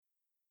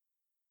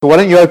So why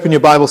don't you open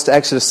your Bibles to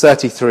Exodus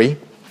 33.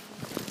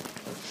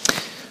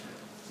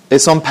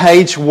 It's on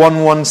page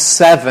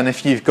 117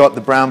 if you've got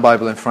the Brown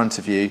Bible in front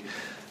of you.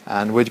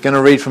 And we're going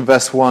to read from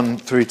verse 1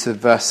 through to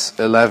verse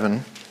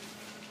 11.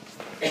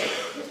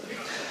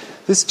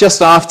 This is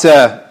just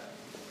after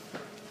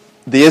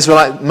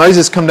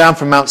Moses come down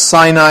from Mount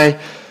Sinai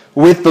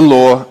with the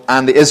law,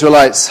 and the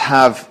Israelites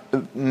have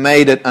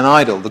made it an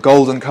idol, the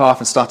golden calf,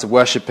 and started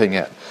worshipping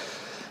it.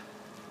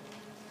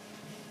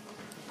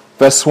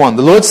 Verse 1,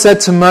 the Lord said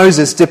to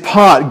Moses,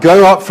 "Depart,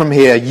 go up from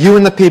here, you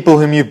and the people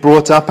whom you've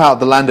brought up out of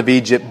the land of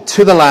Egypt,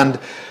 to the land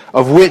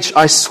of which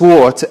I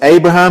swore to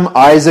Abraham,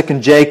 Isaac,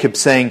 and Jacob,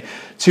 saying,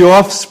 to your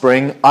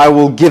offspring I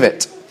will give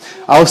it.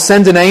 I will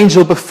send an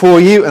angel before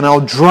you, and I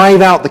will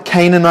drive out the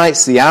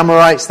Canaanites, the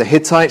Amorites, the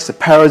Hittites, the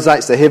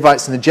Perizzites, the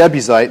Hivites, and the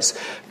Jebusites.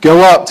 Go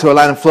up to a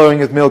land flowing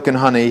with milk and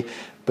honey,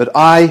 but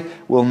I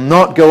will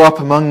not go up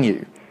among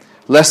you,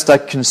 lest I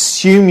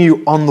consume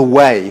you on the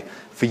way,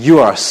 for you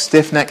are a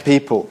stiff-necked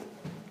people."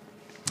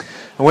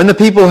 And when the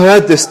people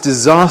heard this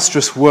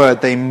disastrous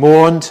word, they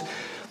mourned,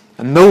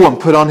 and no one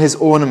put on his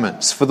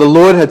ornaments. For the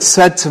Lord had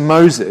said to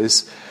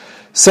Moses,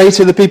 "Say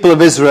to the people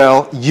of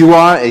Israel, you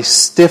are a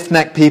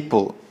stiff-necked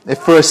people. If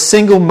for a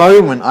single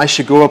moment I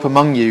should go up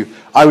among you,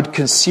 I would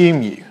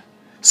consume you.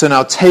 So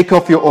now take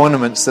off your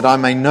ornaments, that I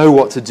may know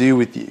what to do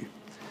with you."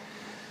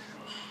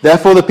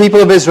 Therefore the people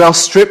of Israel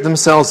stripped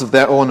themselves of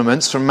their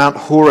ornaments from Mount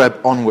Horeb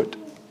onward.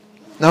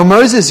 Now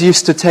Moses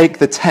used to take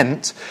the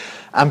tent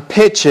and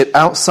pitch it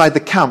outside the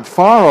camp,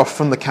 far off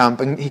from the camp,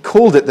 and he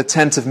called it the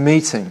tent of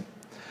meeting.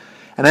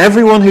 And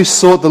everyone who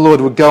sought the Lord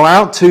would go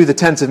out to the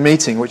tent of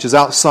meeting, which is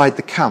outside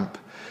the camp.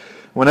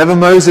 Whenever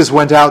Moses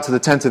went out to the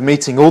tent of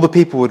meeting, all the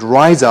people would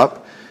rise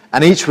up,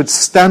 and each would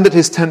stand at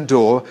his tent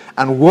door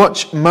and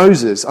watch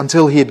Moses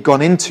until he had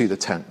gone into the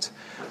tent.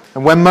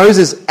 And when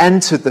Moses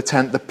entered the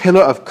tent, the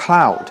pillar of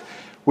cloud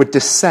would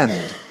descend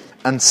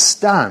and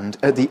stand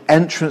at the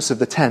entrance of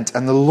the tent,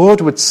 and the Lord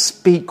would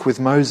speak with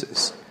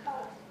Moses.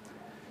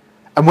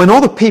 And when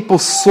all the people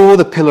saw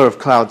the pillar of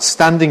cloud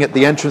standing at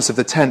the entrance of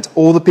the tent,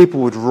 all the people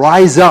would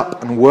rise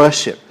up and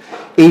worship,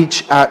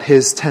 each at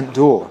his tent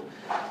door.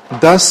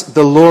 Thus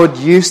the Lord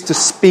used to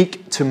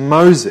speak to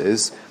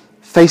Moses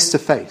face to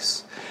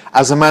face,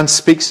 as a man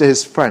speaks to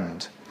his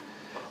friend.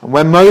 And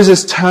when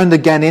Moses turned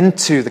again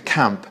into the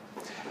camp,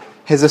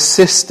 his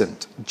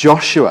assistant,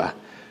 Joshua,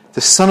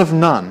 the son of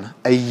Nun,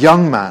 a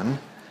young man,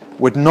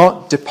 would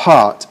not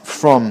depart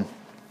from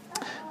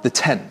the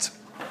tent.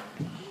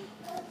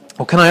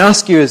 Well, can I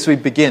ask you as we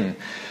begin,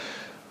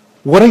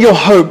 what are your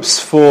hopes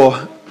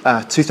for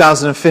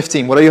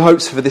 2015? What are your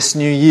hopes for this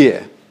new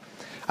year?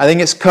 I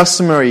think it's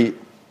customary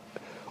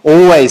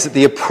always at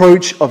the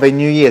approach of a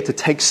new year to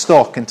take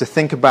stock and to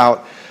think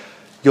about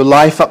your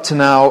life up to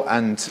now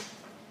and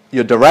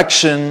your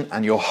direction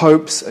and your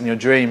hopes and your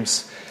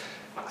dreams,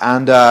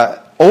 and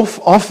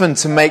often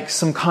to make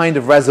some kind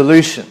of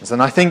resolutions.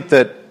 And I think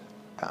that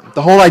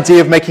the whole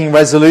idea of making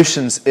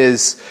resolutions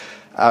is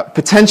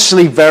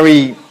potentially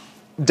very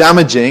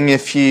damaging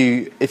if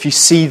you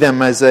see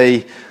them as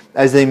a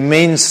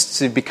means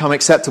to become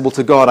acceptable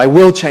to God. I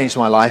will change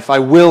my life. I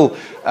will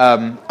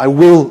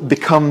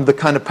become the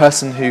kind of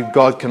person who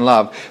God can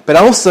love. But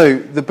also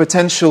the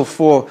potential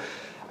for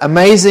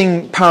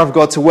amazing power of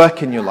God to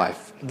work in your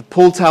life.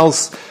 Paul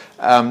tells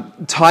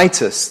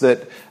Titus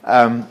that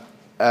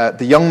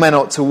the young men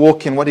ought to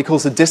walk in what he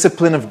calls the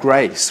discipline of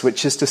grace,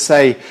 which is to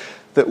say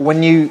that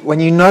when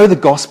you know the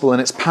gospel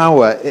and its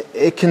power,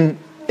 it can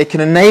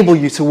enable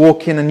you to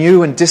walk in a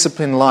new and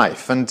disciplined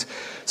life. And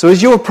so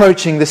as you're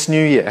approaching this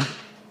new year,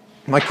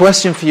 my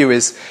question for you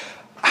is,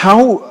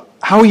 how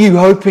are you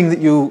hoping that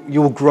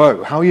you'll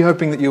grow? How are you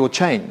hoping that you will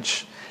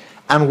change?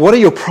 And what are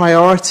your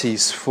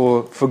priorities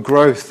for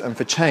growth and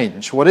for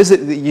change? What is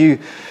it that you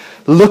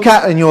look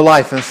at in your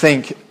life and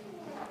think,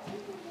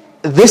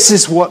 this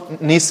is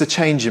what needs to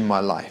change in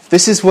my life.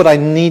 This is what I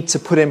need to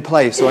put in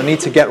place, or I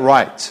need to get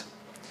right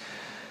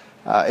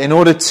in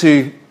order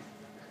to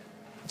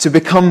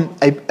become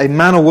a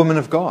man or woman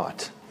of God.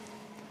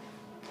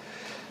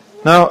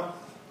 Now,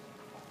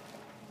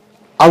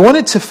 I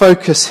wanted to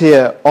focus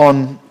here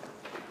on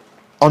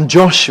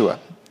Joshua.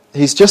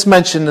 He's just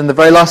mentioned in the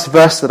very last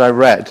verse that I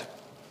read.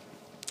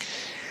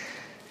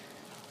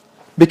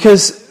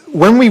 Because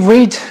when we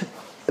read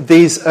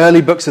these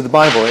early books of the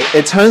Bible,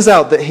 it turns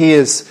out that he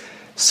is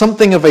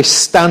something of a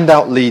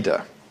standout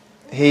leader.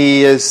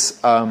 He is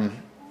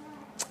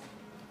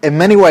in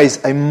many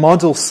ways a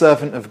model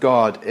servant of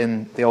God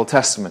in the Old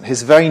Testament.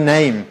 His very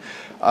name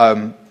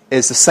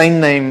is the same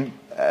name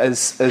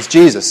as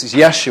Jesus. It's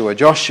Yeshua,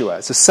 Joshua.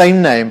 It's the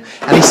same name.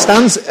 And he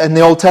stands in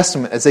the Old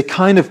Testament as a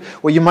kind of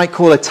what you might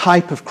call a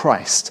type of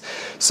Christ.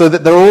 So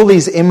that there are all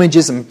these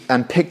images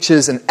and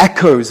pictures and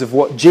echoes of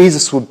what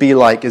Jesus would be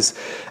like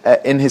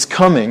in his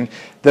coming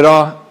that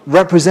are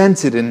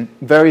represented in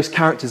various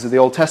characters of the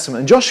Old Testament.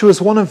 And Joshua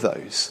is one of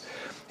those.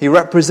 He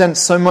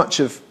represents so much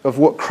of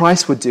what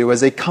Christ would do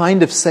as a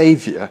kind of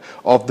savior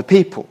of the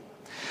people.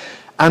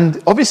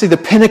 And obviously the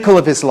pinnacle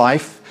of his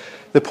life,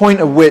 the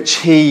point at which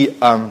he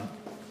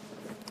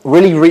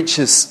really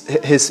reaches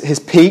his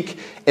peak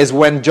is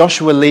when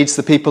Joshua leads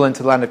the people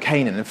into the land of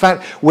Canaan. In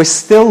fact, we're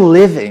still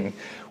living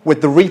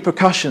with the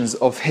repercussions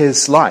of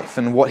his life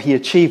and what he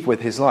achieved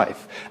with his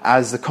life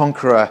as the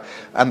conqueror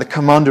and the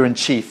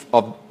commander-in-chief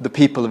of the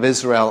people of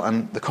Israel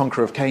and the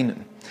conqueror of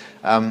Canaan.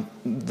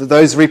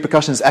 Those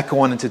repercussions echo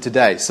on into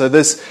today. So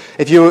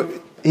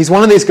he's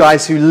one of these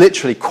guys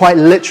who quite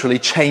literally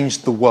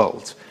changed the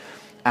world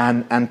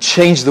and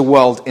changed the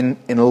world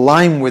in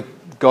line with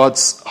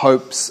God's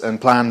hopes and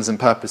plans and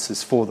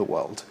purposes for the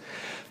world.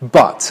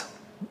 But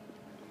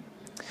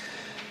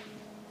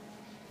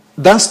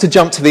that's to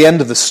jump to the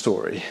end of the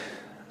story.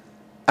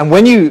 And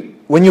when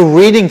you're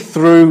reading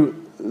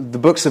through the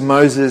books of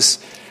Moses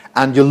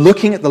and you're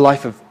looking at the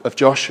life of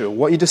Joshua,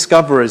 what you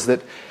discover is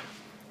that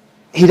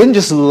he didn't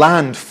just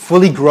land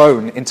fully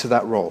grown into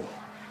that role.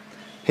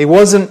 It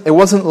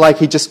wasn't like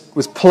he just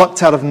was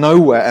plucked out of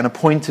nowhere and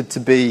appointed to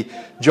be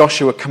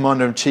Joshua,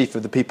 commander-in-chief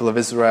of the people of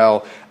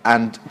Israel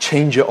and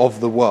changer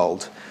of the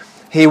world.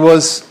 He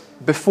was,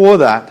 before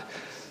that,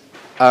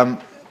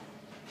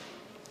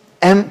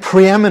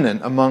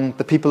 preeminent among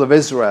the people of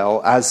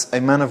Israel as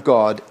a man of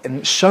God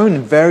and shown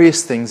in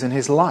various things in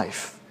his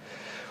life.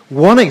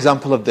 One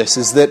example of this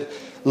is that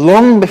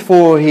long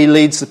before he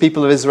leads the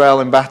people of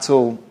Israel in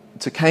battle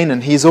to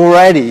Canaan, he's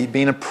already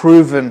been a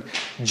proven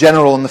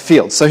general in the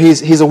field. So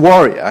he's a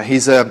warrior.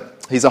 He's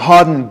a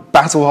hardened,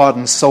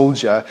 battle-hardened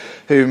soldier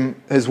who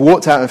has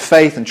walked out in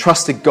faith and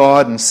trusted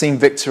God and seen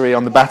victory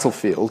on the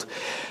battlefield.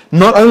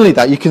 Not only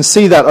that, you can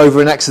see that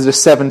over in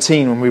Exodus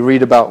 17 when we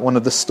read about one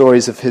of the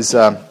stories of his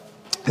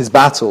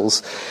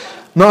battles.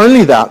 Not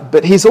only that,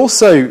 but he's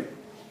also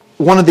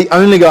one of the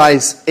only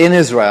guys in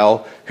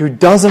Israel who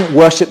doesn't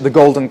worship the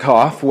golden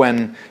calf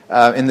when,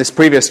 in this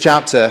previous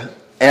chapter,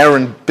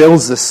 Aaron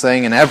builds this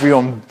thing and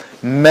everyone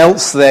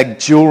melts their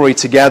jewelry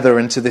together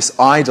into this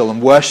idol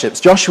and worships.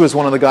 Joshua is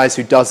one of the guys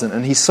who doesn't,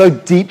 and he's so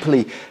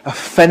deeply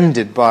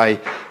offended by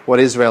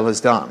what Israel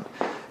has done.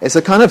 It's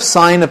a kind of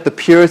sign of the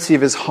purity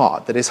of his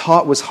heart, that his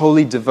heart was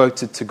wholly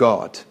devoted to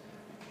God.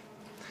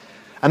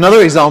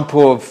 Another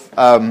example of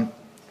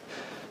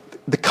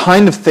the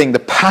kind of thing, the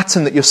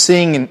pattern that you're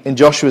seeing in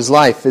Joshua's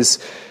life is,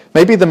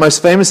 maybe the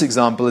most famous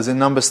example is in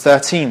Numbers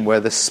 13, where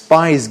the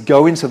spies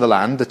go into the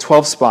land, the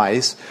 12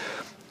 spies.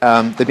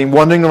 They've been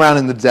wandering around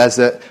in the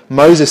desert.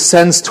 Moses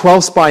sends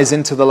 12 spies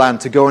into the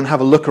land to go and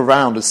have a look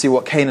around and see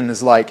what Canaan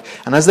is like.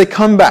 And as they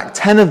come back,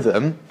 10 of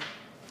them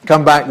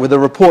come back with a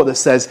report that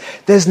says,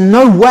 there's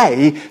no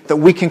way that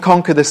we can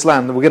conquer this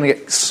land, that we're going to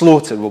get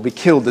slaughtered, we'll be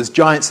killed, there's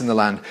giants in the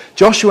land.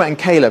 Joshua and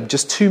Caleb,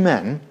 just two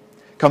men,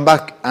 come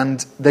back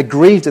and they're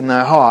grieved in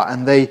their heart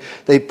and they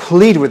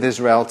plead with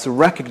Israel to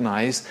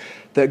recognize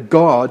that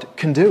God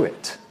can do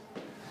it.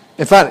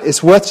 In fact,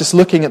 it's worth just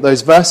looking at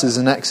those verses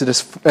in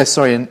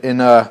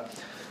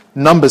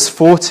Numbers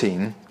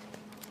 14,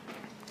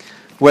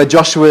 where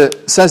Joshua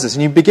says this,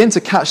 and you begin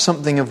to catch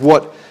something of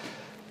what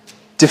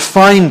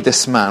defined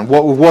this man,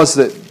 what it was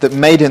that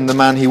made him the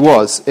man he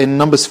was. In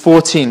Numbers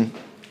 14,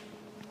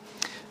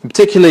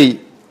 particularly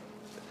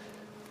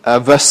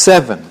verse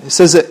 7, it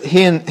says that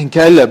he and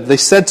Caleb, they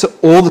said to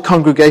all the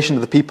congregation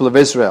of the people of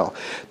Israel,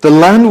 the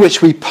land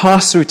which we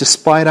passed through to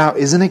spy it out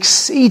is an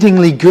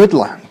exceedingly good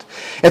land.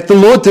 If the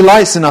Lord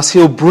delights in us,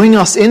 he'll bring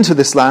us into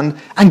this land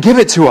and give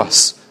it to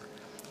us,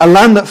 a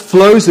land that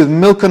flows with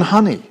milk and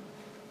honey.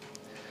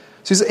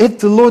 So he says, if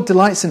the Lord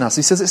delights in us,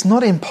 he says it's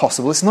not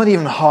impossible, it's not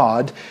even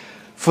hard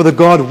for the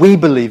God we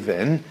believe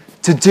in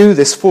to do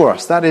this for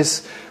us.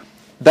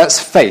 That's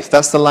faith.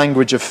 That's the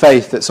language of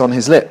faith that's on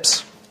his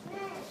lips.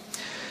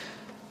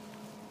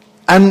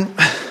 And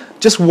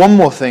just one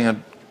more thing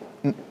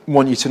I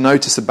want you to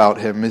notice about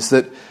him is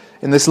that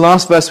in this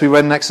last verse we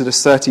read in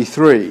Exodus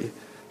 33,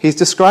 he's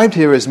described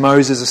here as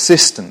Moses'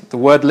 assistant. The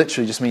word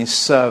literally just means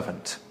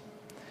servant.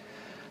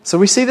 So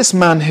we see this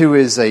man who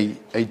is a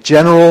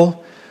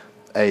general,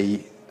 a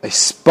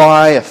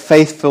spy, a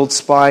faith-filled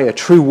spy, a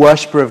true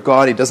worshipper of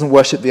God. He doesn't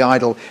worship the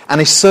idol, and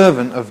a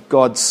servant of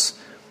God's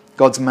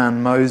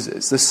man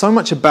Moses. There's so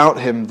much about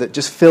him that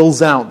just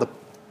fills out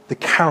the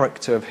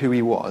character of who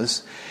he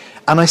was.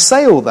 And I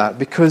say all that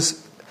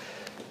because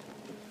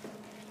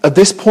at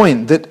this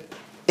point that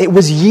it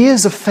was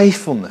years of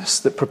faithfulness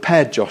that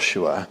prepared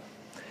Joshua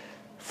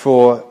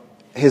for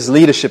his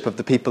leadership of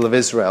the people of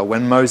Israel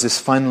when Moses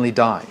finally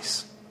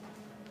dies.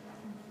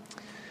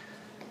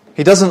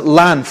 He doesn't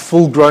land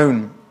full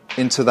grown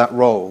into that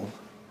role.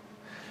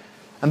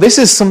 And this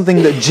is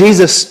something that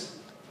Jesus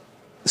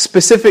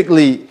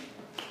specifically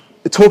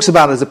talks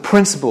about as a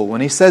principle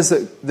when he says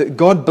that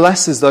God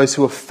blesses those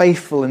who are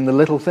faithful in the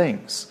little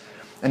things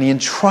and he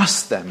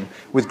entrusts them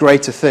with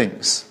greater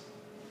things.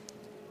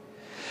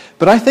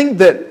 But I think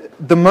that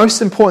the most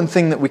important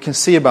thing that we can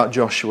see about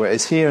Joshua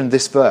is here in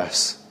this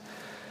verse.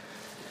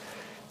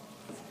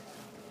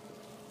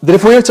 That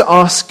if we were to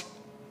ask,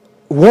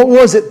 what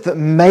was it that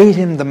made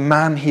him the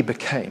man he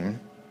became?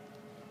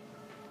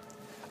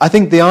 I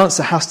think the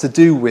answer has to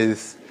do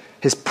with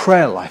his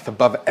prayer life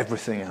above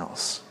everything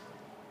else.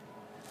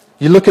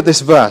 You look at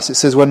this verse, it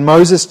says, when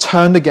Moses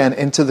turned again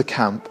into the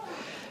camp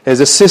his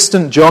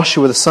assistant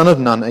Joshua, the son of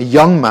Nun, a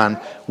young man,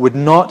 would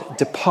not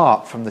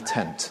depart from the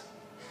tent.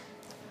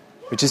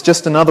 Which is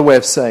just another way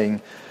of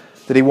saying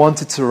that he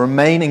wanted to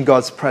remain in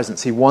God's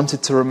presence. He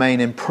wanted to remain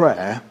in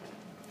prayer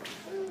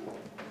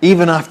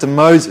even after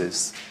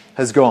Moses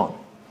has gone.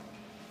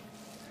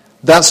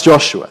 That's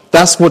Joshua.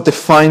 That's what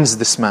defines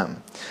this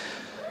man.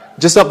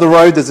 Just up the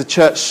road, there's a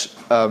church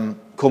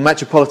called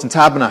Metropolitan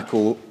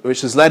Tabernacle,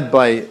 which was led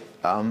by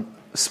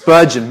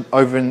Spurgeon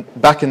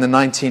back in the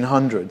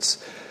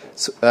 1900s.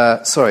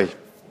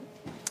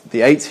 The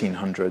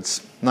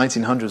 1800s.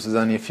 1900s was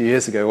only a few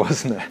years ago,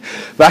 wasn't it?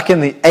 Back in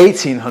the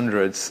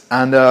 1800s.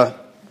 And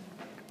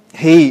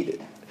he,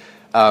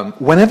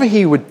 whenever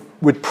he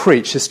would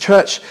preach, his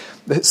church,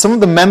 some of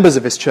the members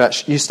of his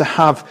church used to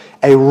have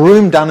a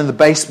room down in the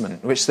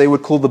basement, which they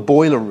would call the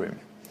boiler room.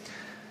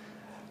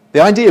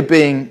 The idea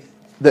being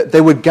that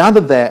they would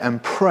gather there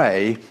and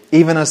pray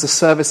even as the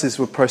services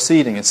were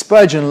proceeding. And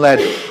Spurgeon led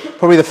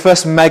probably the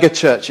first mega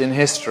church in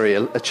history,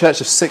 a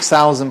church of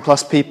 6,000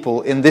 plus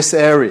people in this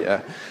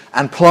area,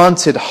 and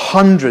planted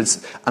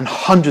hundreds and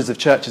hundreds of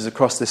churches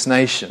across this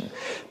nation.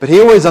 But he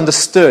always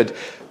understood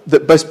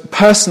that both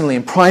personally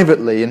and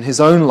privately in his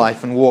own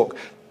life and walk,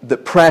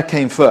 that prayer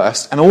came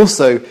first, and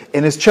also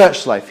in his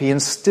church life, he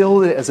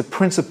instilled it as a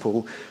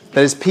principle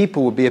that his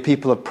people would be a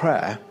people of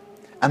prayer,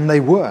 and they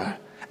were.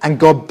 And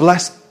God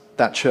blessed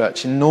that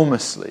church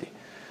enormously.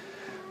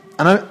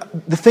 And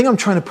the thing I'm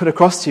trying to put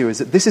across to you is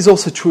that this is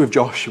also true of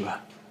Joshua.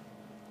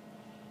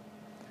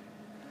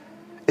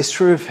 It's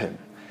true of him.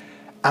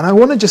 And I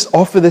want to just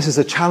offer this as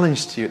a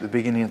challenge to you at the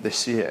beginning of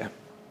this year.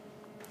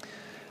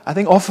 I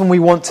think often we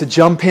want to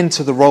jump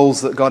into the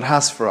roles that God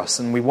has for us,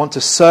 and we want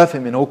to serve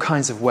him in all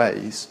kinds of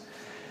ways.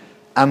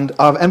 And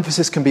our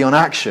emphasis can be on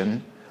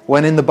action,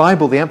 when in the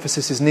Bible the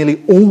emphasis is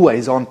nearly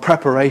always on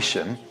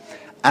preparation,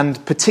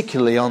 and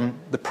particularly on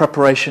the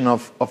preparation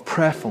of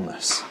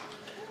prayerfulness.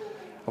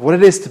 Of what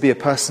it is to be a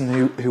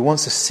person who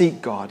wants to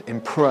seek God in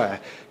prayer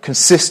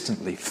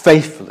consistently,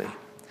 faithfully.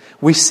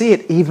 We see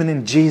it even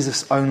in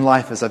Jesus' own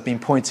life, as I've been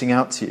pointing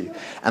out to you.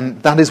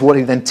 And that is what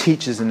he then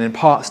teaches and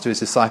imparts to his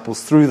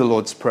disciples through the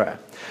Lord's Prayer.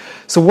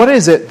 So what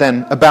is it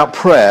then about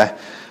prayer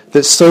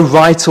that's so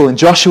vital in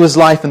Joshua's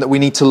life and that we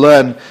need to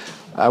learn?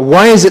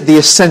 Why is it the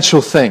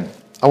essential thing?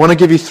 I want to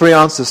give you 3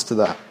 answers to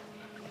that.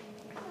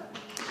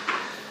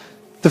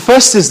 The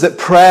first is that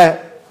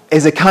prayer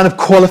is a kind of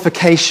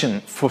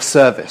qualification for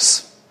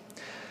service.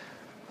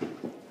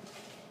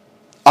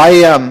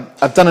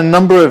 I've done a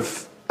number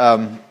of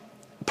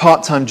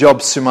part-time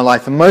jobs through my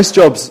life, and most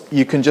jobs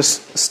you can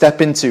just step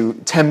into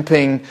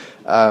temping,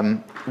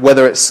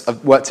 whether it's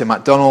I've worked in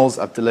McDonald's,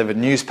 I've delivered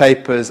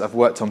newspapers, I've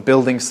worked on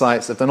building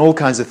sites, I've done all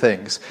kinds of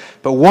things.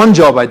 But one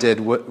job I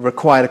did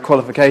required a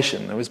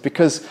qualification. It was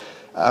because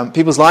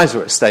people's lives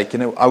were at stake.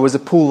 I was a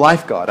pool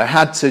lifeguard. I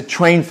had to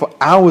train for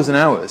hours and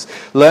hours,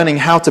 learning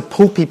how to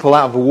pull people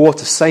out of the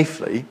water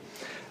safely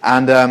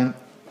and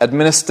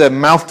administer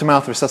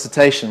mouth-to-mouth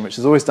resuscitation, which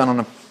is always done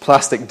on a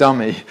plastic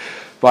dummy,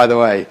 by the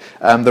way,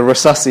 the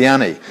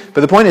Resusciani.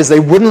 But the point is, they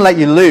wouldn't let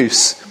you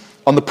loose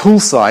on the pool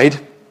side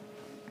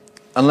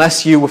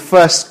unless you were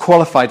first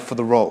qualified for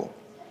the role.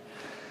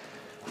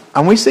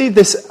 And we see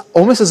this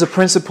almost as a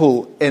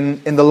principle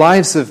in the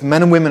lives of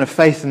men and women of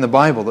faith in the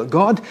Bible, that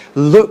God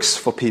looks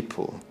for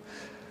people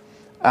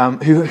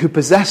who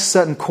possess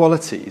certain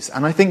qualities.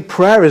 And I think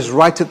prayer is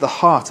right at the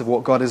heart of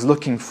what God is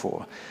looking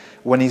for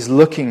when he's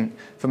looking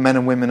for men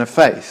and women of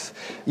faith.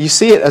 You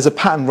see it as a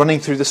pattern running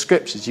through the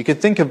scriptures. You could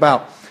think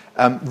about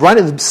right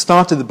at the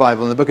start of the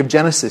Bible, in the book of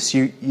Genesis,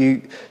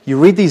 you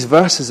read these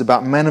verses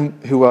about men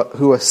who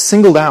are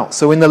singled out.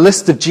 So in the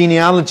list of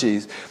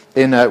genealogies,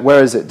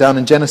 down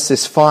in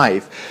Genesis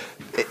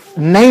 5,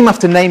 name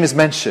after name is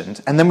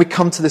mentioned, and then we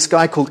come to this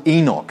guy called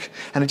Enoch,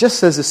 and it just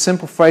says a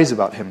simple phrase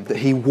about him, that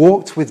he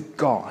walked with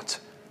God,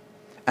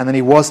 and then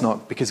he was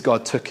not because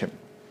God took him.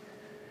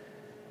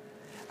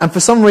 And for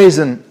some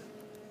reason,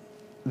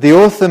 the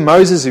author,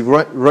 Moses, who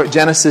wrote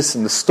Genesis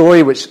and the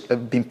story which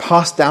had been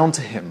passed down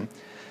to him,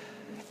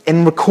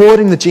 in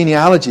recording the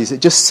genealogies, it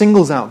just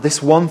singles out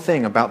this one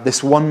thing about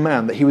this one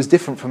man, that he was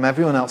different from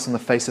everyone else on the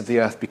face of the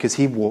earth because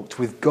he walked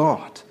with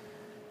God.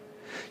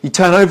 You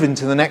turn over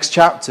into the next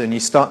chapter and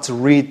you start to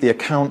read the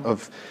account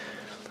of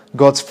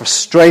God's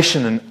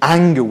frustration and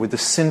anger with the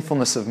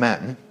sinfulness of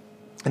men,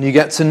 and you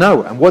get to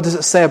Noah. And what does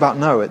it say about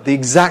Noah? The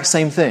exact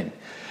same thing,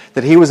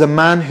 that he was a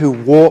man who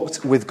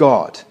walked with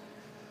God.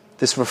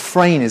 This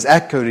refrain is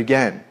echoed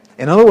again.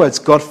 In other words,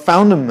 God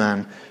found a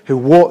man who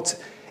walked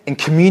in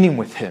communion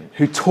with him,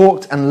 who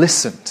talked and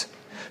listened,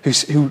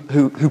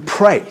 who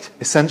prayed,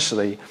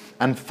 essentially,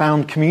 and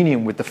found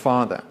communion with the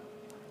Father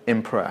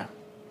in prayer.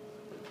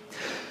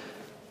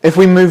 If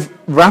we move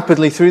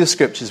rapidly through the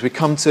scriptures, we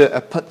come to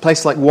a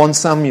place like 1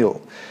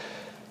 Samuel.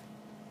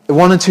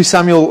 1 and 2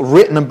 Samuel,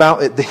 written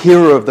about it, the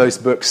hero of those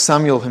books,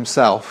 Samuel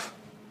himself,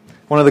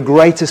 one of the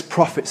greatest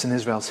prophets in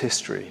Israel's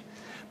history.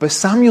 But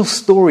Samuel's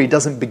story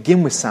doesn't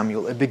begin with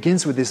Samuel. It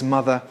begins with his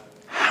mother,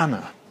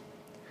 Hannah.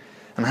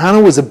 And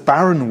Hannah was a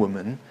barren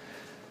woman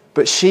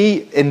But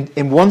she,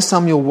 in 1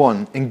 Samuel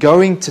 1, in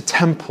going to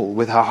temple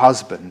with her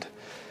husband,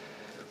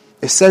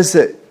 it says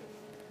that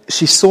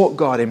she sought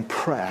God in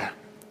prayer.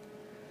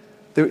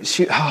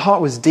 Her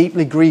heart was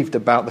deeply grieved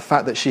about the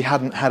fact that she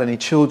hadn't had any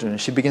children.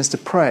 And she begins to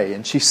pray.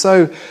 And she's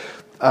so,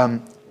 I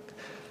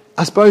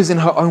suppose, in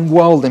her own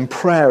world in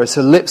prayer, as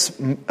her lips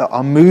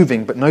are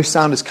moving, but no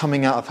sound is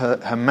coming out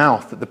of her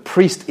mouth, that the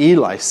priest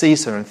Eli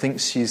sees her and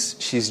thinks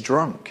she's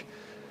drunk.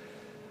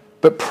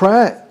 But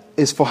prayer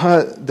is for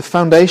her the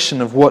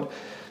foundation of what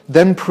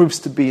then proves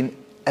to be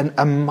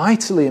a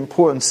mightily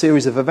important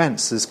series of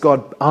events, as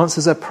God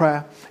answers her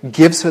prayer,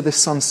 gives her this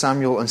son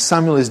Samuel, and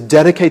Samuel is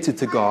dedicated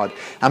to God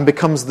and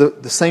becomes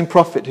the same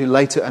prophet who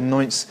later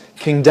anoints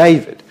King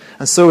David.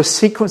 And so a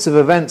sequence of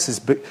events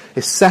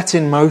is set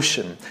in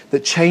motion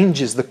that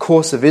changes the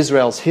course of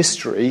Israel's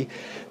history,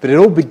 but it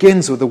all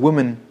begins with a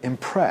woman in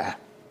prayer.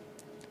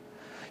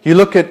 You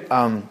look at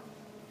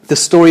the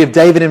story of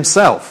David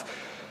himself,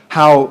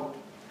 how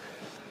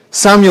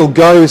Samuel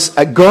goes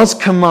at God's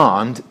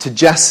command to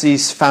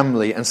Jesse's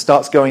family and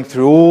starts going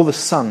through all the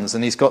sons,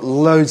 and he's got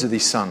loads of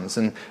these sons,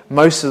 and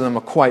most of them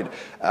are quite,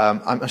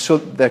 I'm sure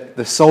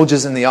they're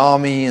soldiers in the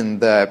army,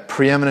 and they're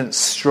preeminent,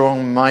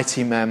 strong,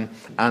 mighty men,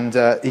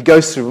 and he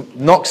goes through,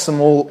 knocks them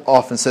all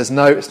off and says,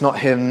 no, it's not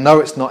him, no,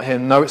 it's not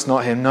him, no, it's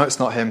not him, no, it's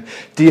not him.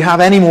 Do you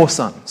have any more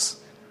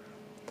sons?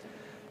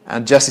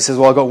 And Jesse says,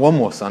 well, I've got one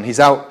more son. He's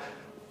out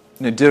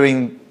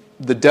doing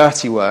the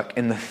dirty work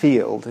in the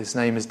field. His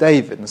name is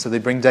David. And so they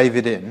bring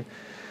David in.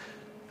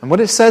 And what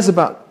it says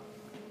about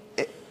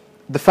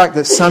the fact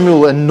that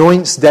Samuel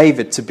anoints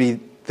David to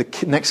be the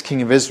next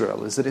king of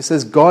Israel is that it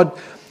says God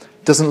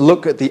doesn't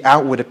look at the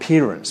outward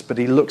appearance, but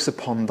he looks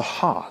upon the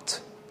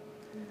heart.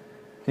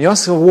 And you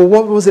ask, well,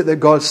 what was it that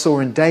God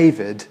saw in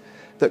David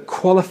that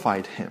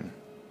qualified him?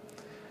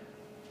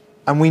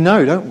 And we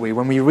know, don't we,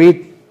 when we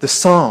read the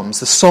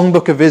Psalms, the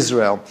songbook of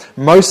Israel,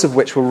 most of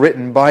which were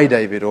written by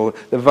David, or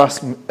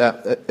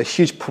a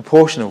huge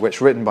proportion of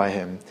which written by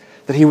him,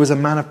 that he was a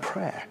man of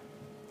prayer,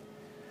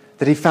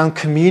 that he found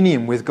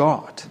communion with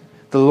God.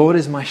 The Lord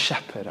is my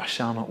shepherd, I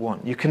shall not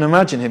want. You can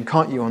imagine him,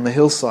 can't you, on the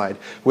hillside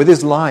with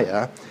his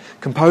lyre,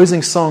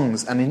 composing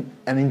songs and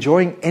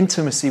enjoying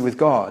intimacy with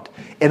God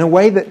in a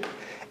way that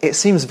it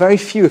seems very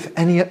few, if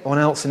anyone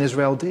else in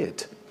Israel,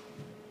 did.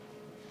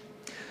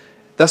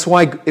 That's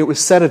why it was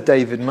said of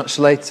David much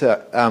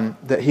later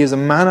that he is a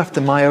man after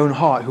my own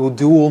heart who will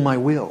do all my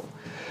will.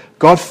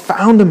 God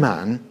found a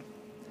man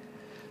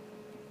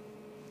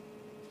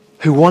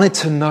who wanted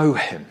to know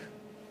him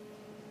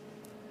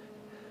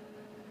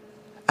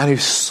and who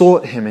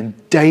sought him in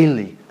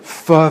daily,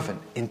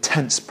 fervent,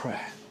 intense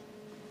prayer.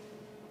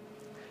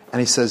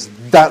 And he says,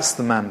 that's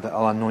the man that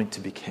I'll anoint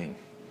to be king.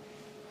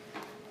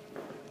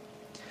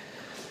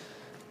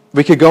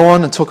 We could go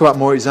on and talk about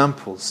more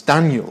examples.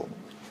 Daniel,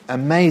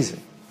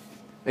 amazing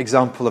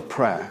example of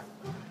prayer.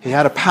 He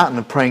had a pattern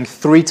of praying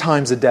 3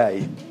 times a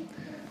day,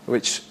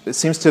 which it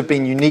seems to have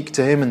been unique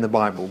to him in the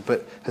Bible,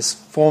 but has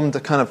formed a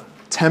kind of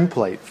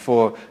template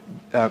for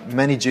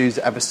many Jews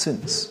ever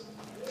since,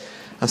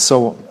 and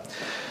so on.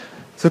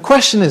 So the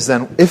question is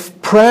then,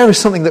 if prayer is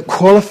something that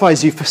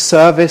qualifies you for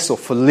service or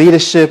for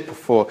leadership,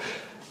 or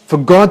for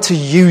God to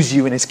use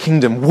you in his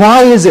kingdom,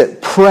 why is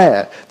it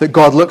prayer that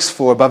God looks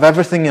for above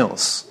everything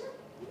else?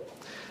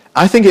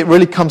 I think it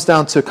really comes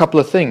down to a couple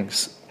of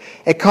things.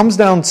 It comes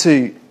down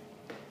to,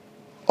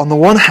 on the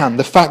one hand,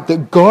 the fact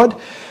that God,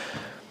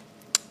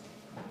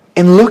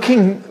 in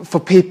looking for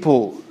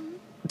people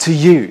to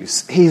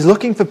use, he's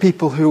looking for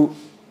people who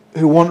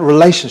want a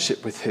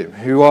relationship with him,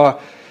 who are,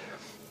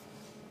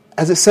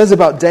 as it says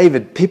about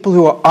David, people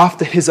who are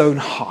after his own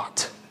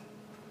heart.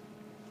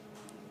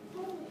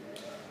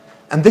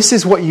 And this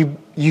is what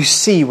you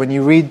see when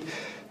you read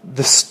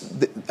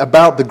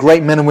about the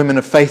great men and women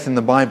of faith in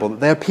the Bible. That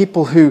they're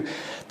people who,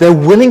 they're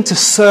willing to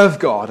serve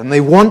God and they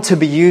want to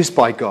be used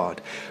by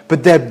God.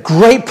 But their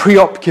great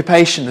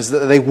preoccupation is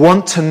that they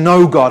want to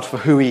know God for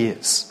who he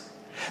is.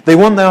 They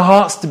want their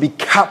hearts to be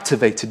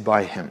captivated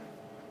by him.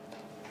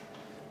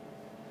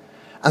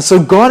 And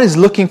so God is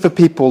looking for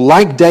people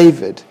like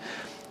David,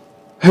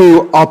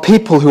 who are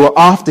people who are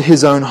after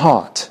his own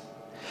heart.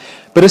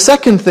 But a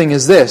second thing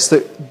is this,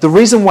 that the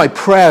reason why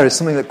prayer is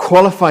something that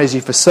qualifies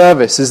you for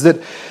service is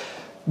that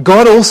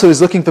God also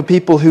is looking for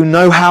people who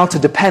know how to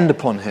depend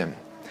upon him.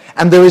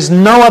 And there is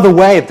no other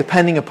way of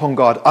depending upon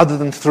God other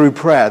than through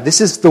prayer. This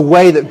is the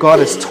way that God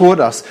has taught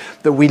us,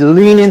 that we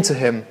lean into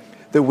him,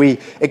 that we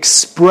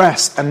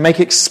express and make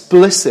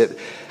explicit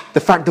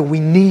the fact that we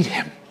need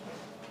him.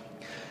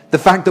 The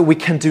fact that we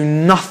can do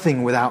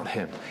nothing without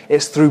him.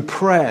 It's through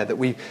prayer that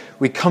we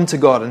come to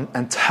God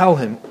and tell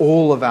him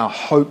all of our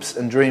hopes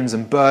and dreams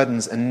and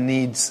burdens and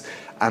needs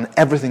and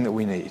everything that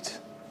we need.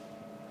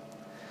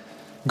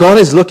 God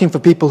is looking for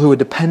people who are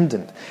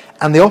dependent.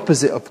 And the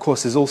opposite, of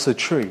course, is also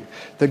true.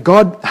 That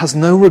God has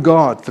no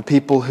regard for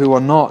people who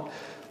are not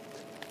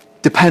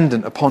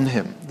dependent upon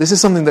him. This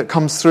is something that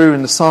comes through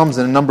in the Psalms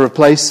in a number of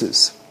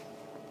places.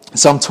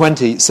 Psalm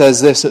 20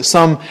 says this, that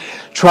some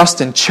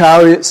trust in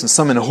chariots and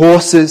some in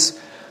horses,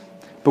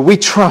 but we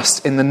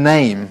trust in the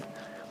name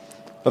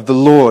of the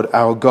Lord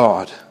our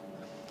God.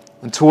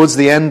 And towards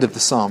the end of the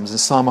Psalms, in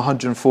Psalm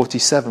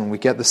 147, we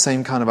get the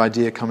same kind of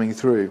idea coming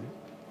through.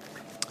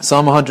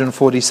 Psalm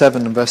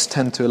 147 and verse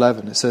 10 to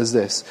 11, it says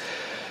this,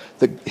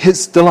 that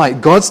his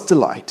delight, God's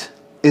delight,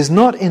 is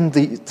not in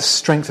the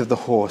strength of the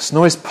horse,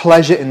 nor his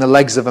pleasure in the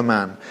legs of a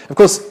man. Of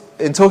course,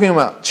 in talking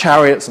about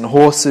chariots and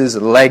horses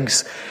and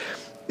legs,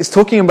 it's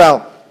talking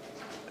about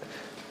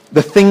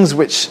the things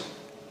which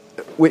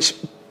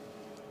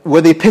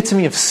were the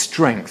epitome of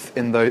strength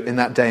in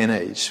that day and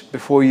age,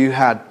 before you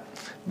had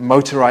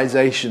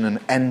motorization and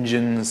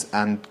engines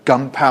and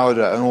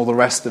gunpowder and all the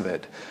rest of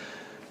it.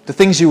 The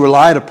things you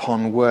relied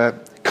upon were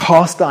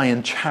cast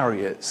iron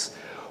chariots,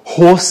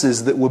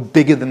 horses that were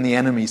bigger than the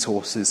enemy's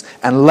horses,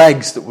 and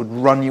legs that would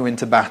run you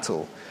into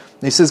battle.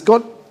 And he says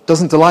God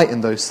doesn't delight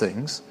in those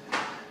things.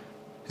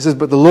 He says,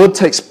 but the Lord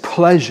takes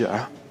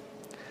pleasure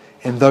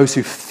in those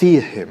who fear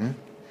him,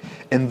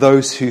 in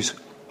those whose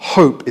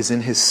hope is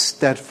in his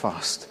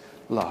steadfast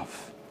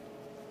love.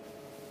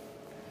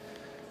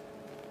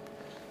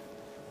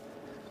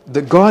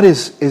 That God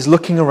is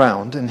looking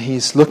around and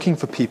he's looking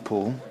for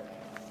people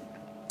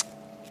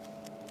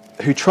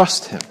who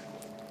trust him,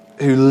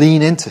 who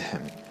lean into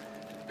him,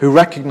 who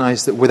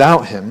recognize that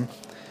without him,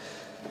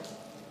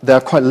 they are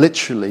quite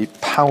literally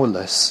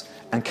powerless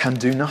and can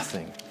do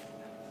nothing,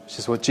 which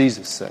is what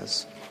Jesus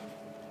says.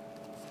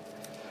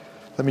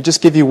 Let me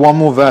just give you one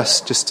more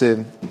verse just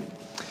to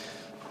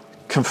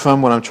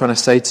confirm what I'm trying to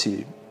say to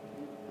you.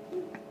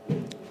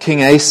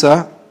 King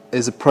Asa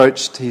is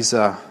approached. He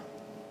set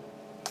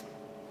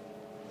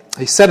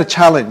a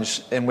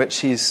challenge in which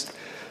he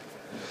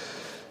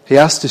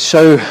has to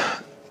show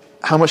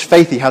how much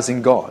faith he has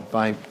in God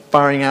by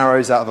firing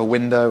arrows out of a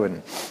window,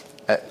 and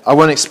I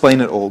won't explain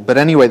it all. But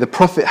anyway, the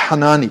prophet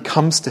Hanani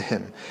comes to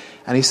him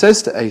and he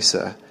says to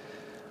Asa,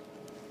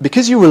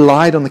 because you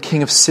relied on the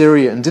king of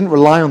Syria and didn't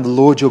rely on the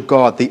Lord your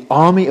God, the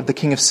army of the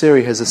king of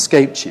Syria has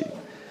escaped you.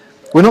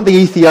 We're not the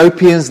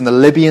Ethiopians and the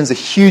Libyans, a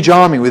huge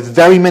army with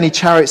very many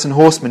chariots and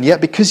horsemen, yet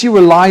because you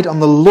relied on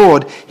the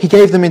Lord, he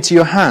gave them into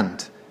your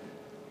hand.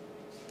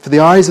 For the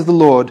eyes of the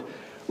Lord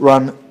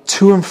run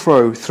to and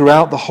fro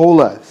throughout the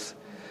whole earth,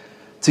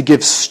 to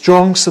give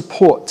strong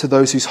support to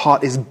those whose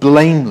heart is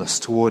blameless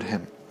toward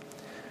him.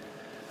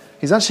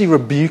 He's actually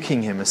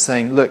rebuking him as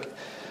saying, look,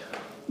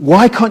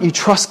 why can't you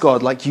trust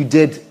God like you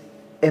did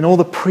in all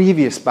the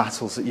previous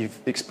battles that you've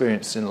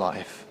experienced in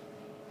life?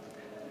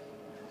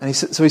 And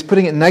so he's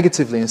putting it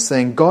negatively and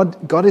saying,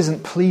 God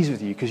isn't pleased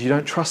with you because you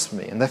don't trust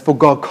me, and therefore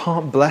God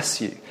can't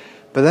bless you.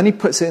 But then he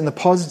puts it in the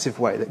positive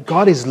way, that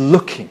God is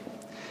looking.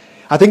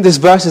 I think this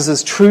verse is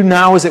as true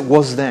now as it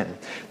was then.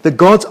 That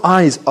God's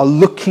eyes are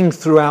looking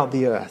throughout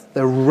the earth.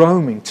 They're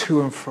roaming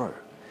to and fro,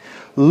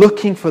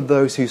 looking for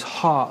those whose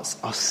hearts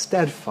are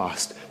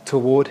steadfast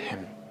toward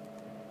him.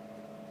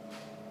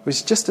 Which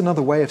is just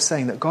another way of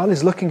saying that God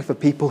is looking for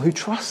people who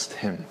trust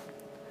him.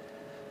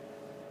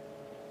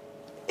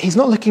 He's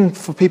not looking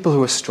for people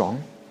who are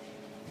strong.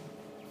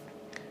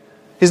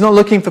 He's not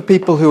looking for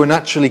people who are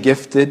naturally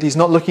gifted. He's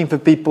not looking for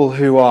people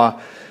who are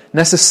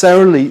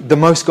necessarily the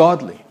most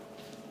godly.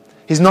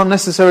 He's not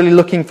necessarily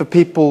looking for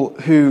people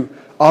who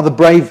are the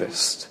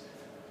bravest,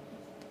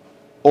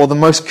 or the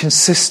most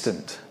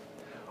consistent,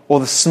 or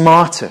the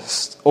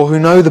smartest, or who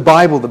know the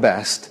Bible the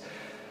best.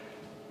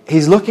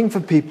 He's looking for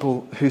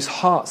people whose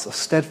hearts are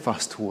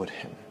steadfast toward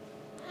him,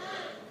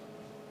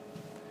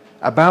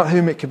 about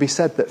whom it could be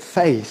said that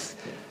faith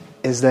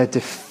is their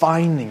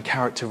defining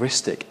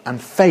characteristic,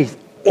 and faith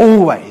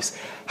always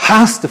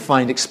has to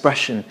find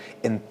expression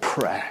in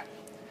prayer.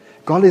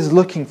 God is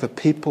looking for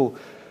people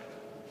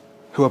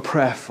who are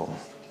prayerful.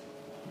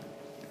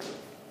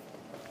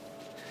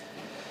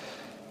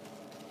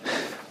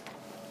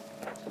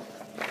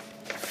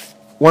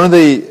 One of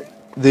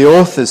the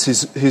authors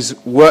whose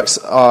works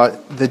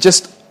they're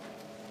just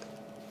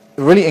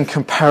really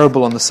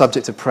incomparable on the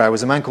subject of prayer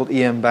was a man called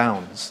E.M.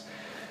 Bounds.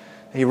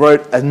 He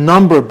wrote a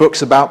number of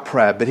books about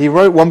prayer, but he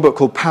wrote one book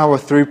called Power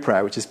Through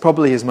Prayer, which is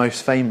probably his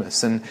most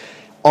famous. And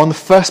on the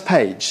first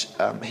page,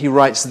 he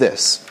writes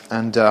this,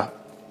 and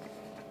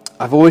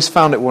I've always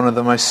found it one of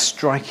the most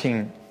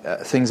striking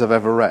things I've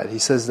ever read. He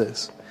says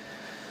this,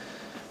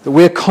 that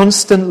we're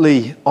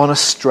constantly on a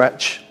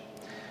stretch,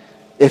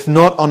 if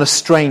not on a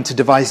strain, to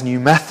devise new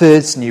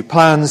methods, new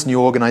plans,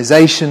 new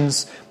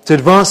organizations, to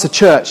advance the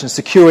church and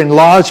secure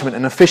enlargement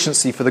and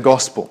efficiency for the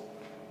gospel.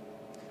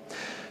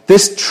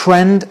 This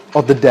trend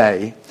of the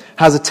day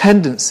has a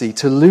tendency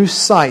to lose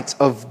sight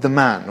of the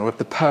man or of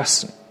the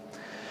person,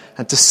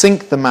 and to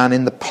sink the man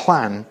in the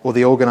plan or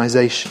the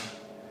organization.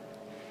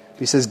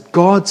 He says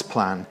God's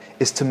plan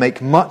is to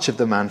make much of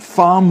the man,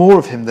 far more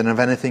of him than of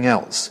anything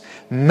else.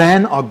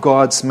 Men are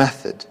God's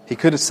method. He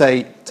could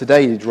say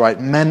today, he'd write,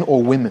 men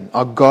or women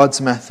are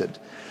God's method.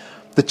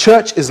 The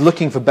church is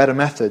looking for better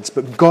methods,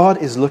 but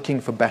God is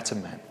looking for better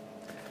men.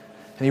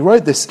 And he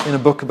wrote this in a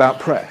book about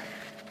prayer.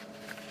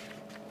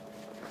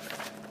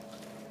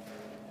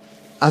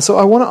 And so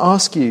I want to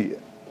ask you,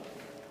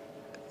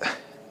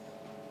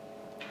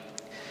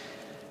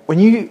 when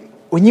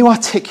you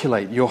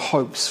articulate your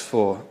hopes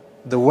for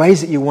the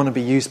ways that you want to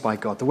be used by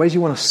God, the ways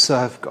you want to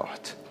serve God.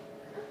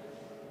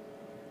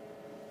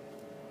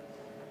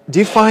 Do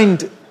you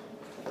find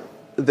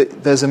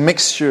that there's a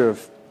mixture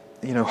of,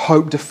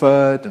 hope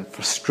deferred and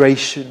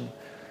frustration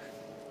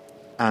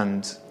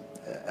and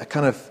a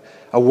kind of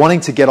a wanting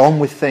to get on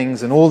with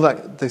things and all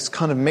that, those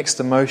kind of mixed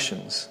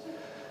emotions?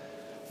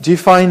 Do you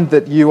find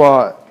that you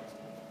are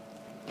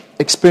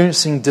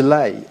experiencing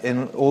delay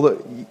in all that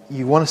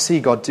you want to see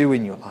God do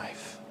in your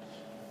life?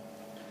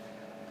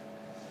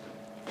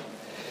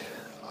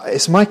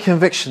 It's my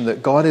conviction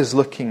that God is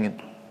looking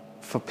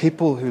for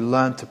people who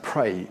learn to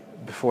pray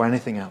before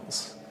anything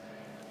else.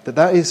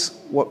 That is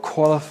what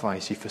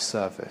qualifies you for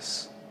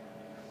service.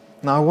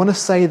 Now I want to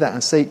say that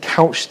and say it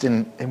couched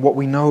in what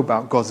we know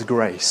about God's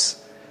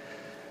grace.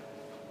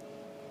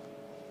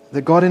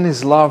 That God in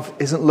His love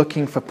isn't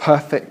looking for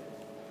perfect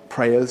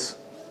prayers.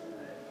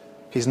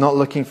 He's not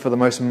looking for the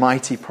most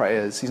mighty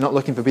prayers. He's not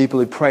looking for people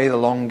who pray the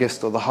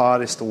longest or the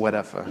hardest or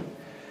whatever.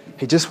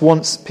 He just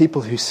wants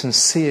people who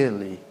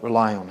sincerely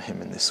rely on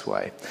Him in this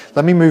way.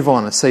 Let me move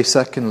on and say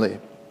secondly,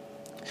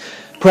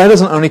 prayer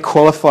doesn't only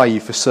qualify you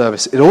for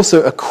service, it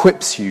also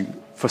equips you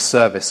for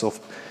service,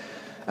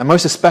 and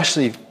most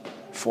especially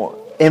for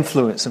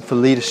influence and for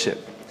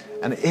leadership.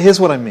 And here's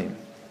what I mean.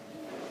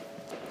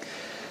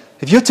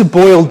 If you're to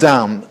boil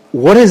down,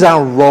 what is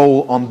our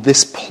role on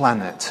this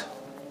planet?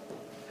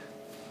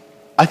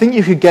 I think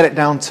you could get it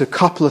down to a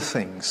couple of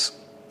things.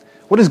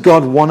 What does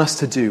God want us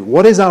to do?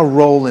 What is our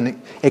role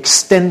in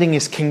extending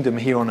His kingdom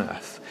here on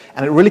earth?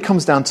 And it really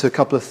comes down to a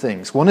couple of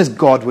things. One is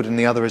Godward and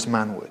the other is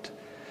manward.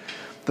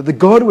 But the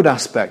Godward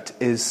aspect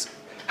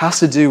has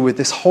to do with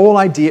this whole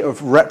idea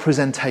of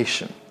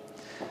representation.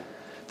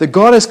 That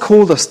God has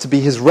called us to be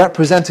His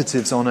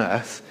representatives on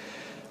earth,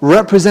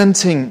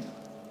 representing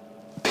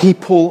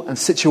people and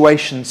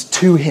situations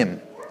to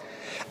Him.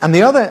 And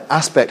the other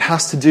aspect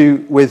has to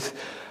do with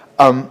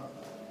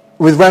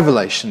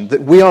revelation,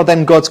 that we are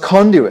then God's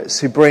conduits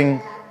who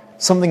bring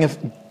something of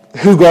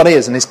who God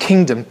is and His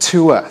kingdom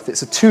to earth.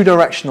 It's a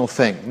two-directional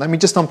thing. Let me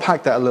just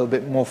unpack that a little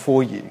bit more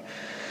for you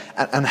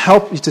and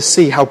help you to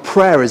see how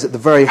prayer is at the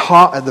very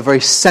heart, at the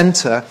very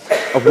center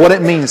of what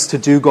it means to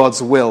do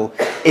God's will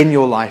in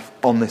your life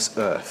on this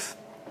earth.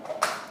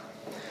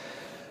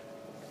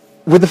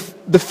 With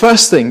the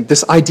first thing,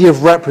 this idea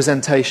of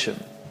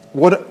representation,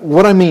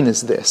 what I mean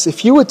is this.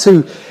 If you were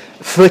to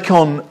flick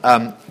on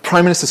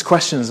Prime Minister's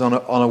Questions on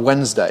a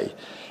Wednesday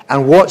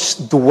and watch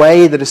the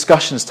way the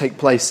discussions take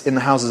place in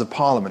the Houses of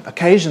Parliament,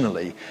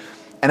 occasionally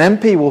an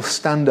MP will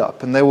stand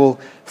up and they will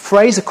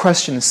phrase a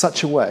question in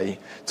such a way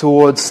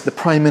towards the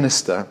Prime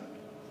Minister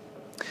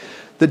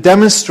that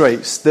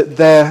demonstrates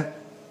that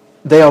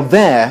they are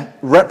there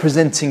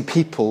representing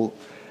people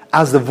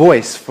as the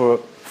voice for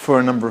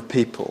a number of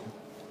people.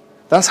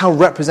 That's how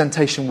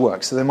representation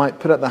works. So they might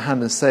put up their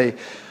hand and say,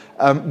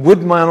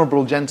 would my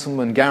honourable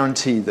gentleman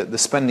guarantee that the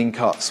spending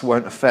cuts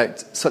won't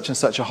affect such and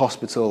such a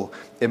hospital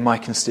in my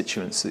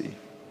constituency?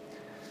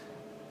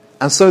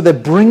 And so they're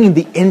bringing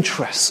the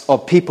interests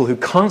of people who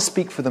can't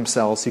speak for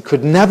themselves, who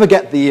could never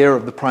get the ear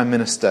of the Prime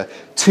Minister,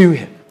 to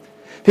him.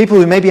 People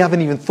who maybe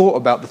haven't even thought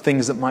about the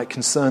things that might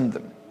concern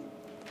them.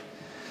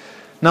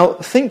 Now,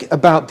 think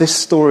about this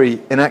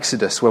story in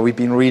Exodus where we've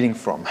been reading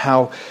from,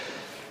 how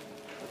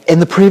in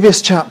the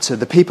previous chapter,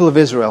 the people of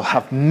Israel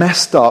have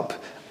messed up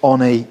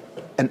on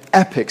an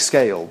epic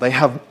scale.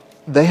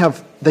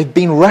 They've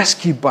been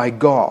rescued by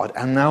God,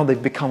 and now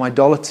they've become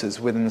idolaters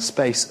within the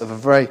space of a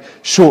very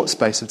short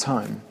space of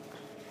time.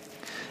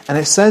 And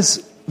it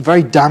says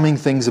very damning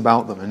things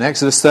about them. In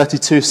Exodus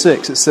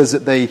 32:6, it says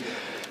that they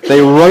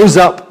rose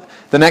up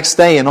the next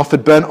day and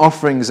offered burnt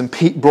offerings and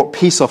brought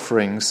peace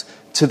offerings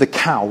to the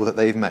cow that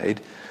they've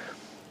made.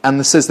 And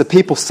it says the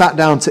people sat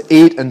down to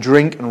eat and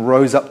drink and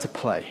rose up to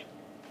play.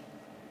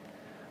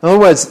 In other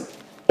words,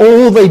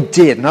 all they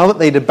did, now that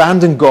they'd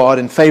abandoned God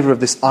in favor of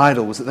this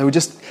idol, was that they were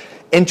just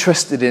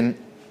interested in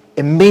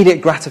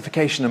immediate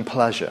gratification and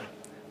pleasure.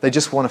 They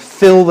just want to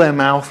fill their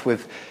mouth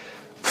with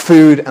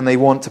food and they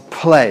want to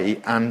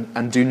play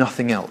and do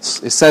nothing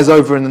else. It says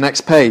over in the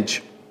next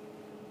page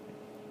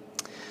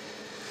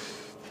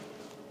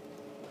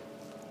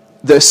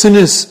that as soon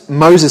as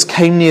Moses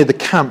came near the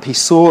camp, he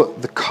saw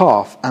the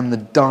calf and the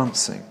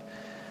dancing.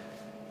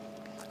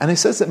 And it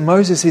says that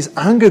Moses, his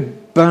anger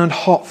burned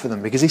hot for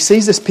them because he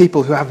sees this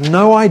people who have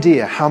no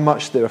idea how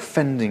much they're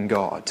offending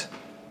God.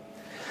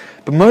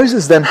 But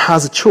Moses then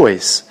has a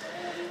choice.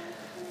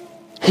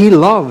 He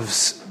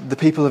loves the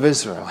people of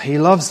Israel. He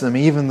loves them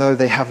even though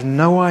they have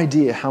no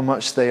idea how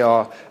much they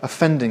are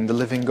offending the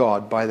living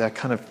God by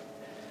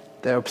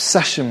their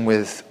obsession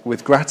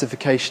with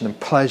gratification and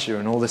pleasure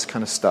and all this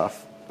kind of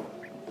stuff.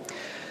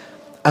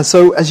 And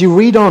so as you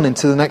read on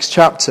into the next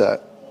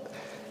chapter,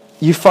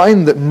 you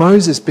find that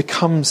Moses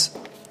becomes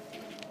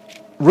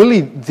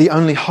really the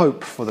only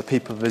hope for the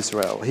people of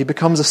Israel. He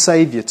becomes a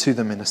savior to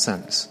them in a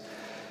sense.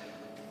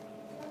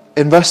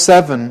 In verse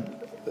 7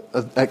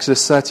 of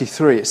Exodus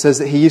 33, it says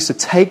that he used to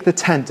take the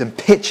tent and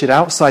pitch it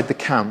outside the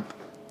camp,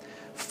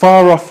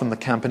 far off from the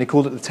camp, and he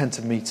called it the tent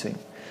of meeting.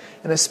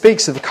 And it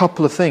speaks of a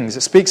couple of things.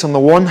 It speaks on the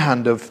one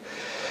hand of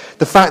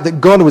the fact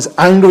that God was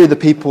angry with the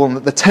people and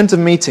that the tent of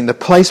meeting, the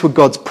place where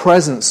God's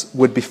presence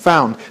would be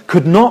found,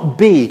 could not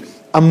be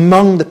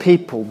among the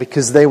people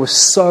because they were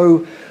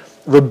so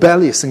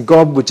rebellious and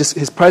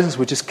His presence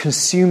would just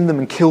consume them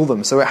and kill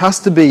them. So it has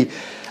to be,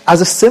 as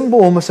a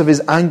symbol almost of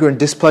His anger and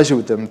displeasure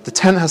with them, the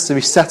tent has to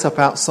be set up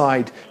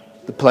outside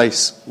the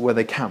place where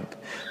they camp.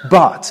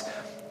 But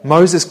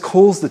Moses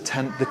calls the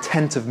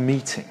tent of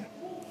meeting,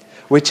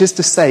 which is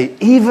to say,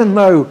 even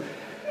though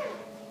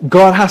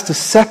God has to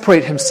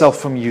separate Himself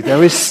from you,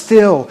 there is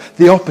still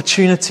the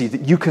opportunity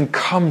that you can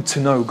come to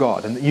know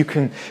God and that you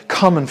can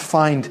come and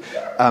find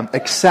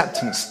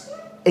acceptance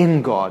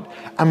in God.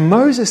 And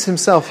Moses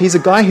himself, he's a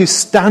guy who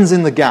stands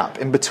in the gap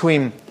in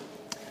between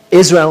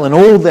Israel and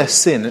all their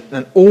sin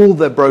and all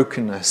their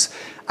brokenness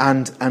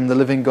and the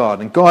living God.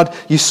 And God,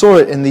 you saw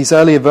it in these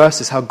earlier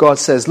verses, how God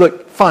says,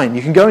 look, fine,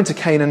 you can go into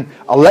Canaan,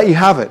 I'll let you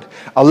have it.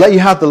 I'll let you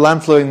have the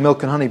land flowing with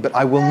milk and honey, but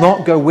I will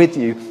not go with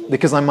you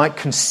because I might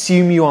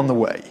consume you on the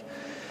way.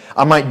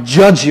 I might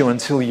judge you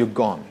until you're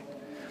gone.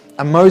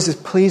 And Moses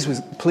pleads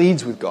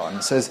with God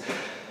and says,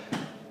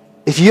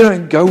 if you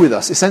don't go with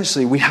us,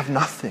 essentially we have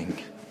nothing.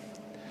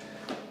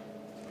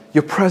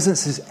 Your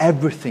presence is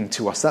everything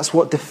to us. That's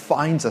what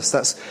defines us.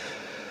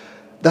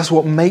 That's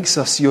what makes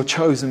us your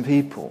chosen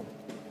people.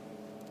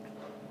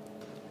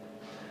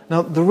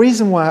 Now, the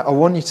reason why I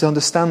want you to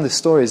understand this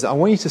story is that I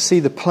want you to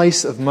see the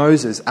place of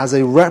Moses as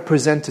a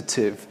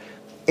representative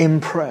in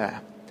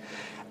prayer.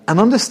 And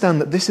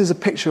understand that this is a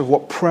picture of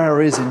what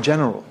prayer is in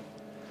general.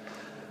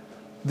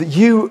 That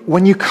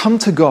when you come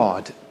to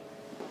God,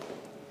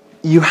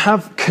 you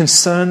have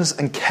concerns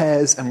and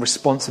cares and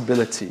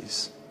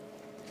responsibilities.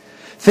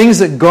 Things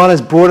that God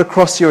has brought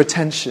across your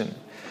attention.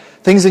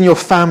 Things in your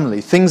family.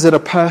 Things that are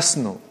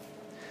personal.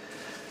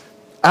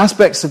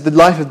 Aspects of the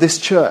life of this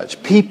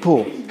church.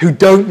 People who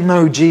don't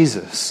know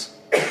Jesus.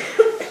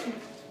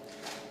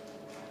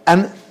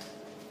 And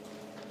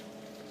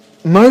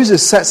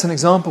Moses sets an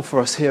example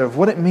for us here of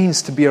what it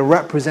means to be a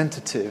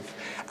representative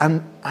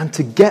and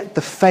to get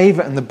the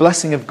favor and the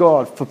blessing of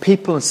God for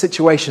people and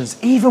situations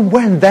even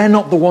when they're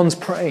not the ones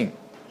praying.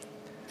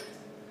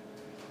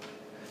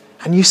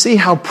 And you see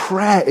how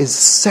prayer is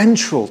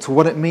central to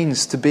what it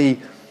means to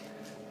be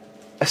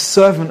a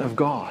servant of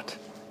God.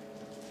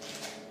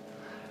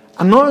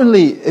 And not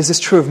only is this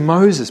true of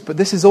Moses, but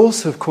this is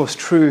also, of course,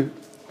 true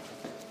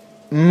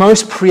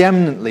most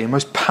preeminently and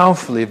most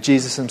powerfully of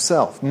Jesus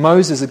himself.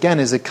 Moses, again,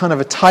 is a kind of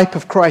a type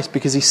of Christ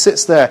because he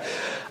sits there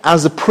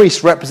as a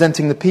priest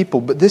representing the people.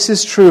 But this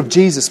is true of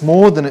Jesus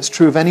more than it's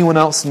true of anyone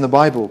else in the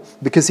Bible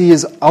because he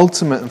is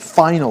ultimate and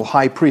final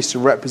high priest who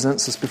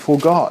represents us before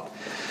God.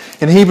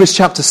 In Hebrews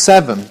chapter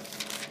 7,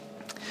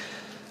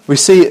 we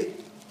see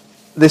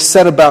this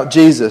said about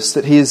Jesus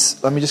that he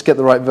is, let me just get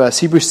the right verse,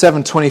 Hebrews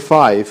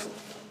 7:25.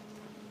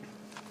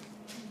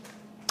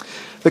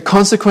 That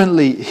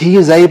consequently he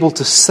is able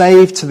to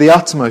save to the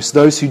uttermost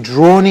those who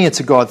draw near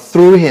to God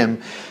through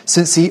him,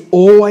 since he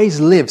always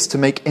lives to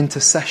make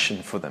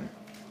intercession for them.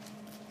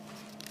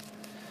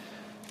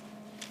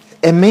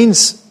 It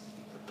means,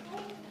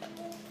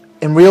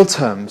 in real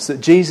terms, that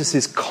Jesus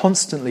is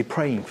constantly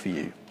praying for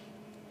you.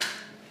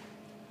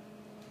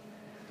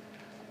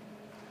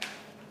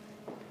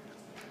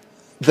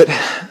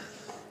 That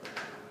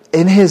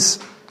in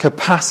his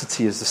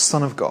capacity as the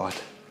Son of God,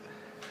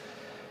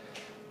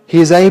 he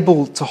is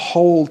able to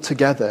hold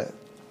together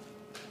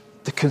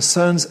the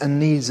concerns and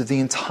needs of the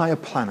entire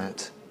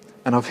planet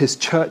and of his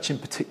church in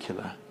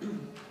particular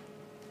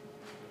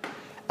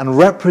and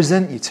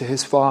represent you to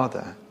his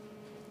Father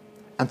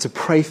and to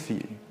pray for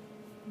you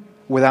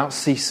without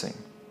ceasing.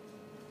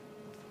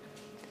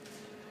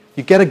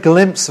 You get a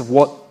glimpse of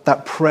what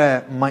that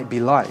prayer might be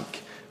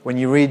like when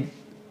you read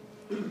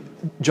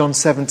John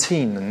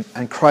 17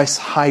 and Christ's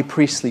high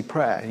priestly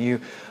prayer, and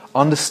you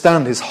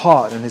understand his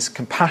heart and his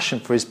compassion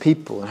for his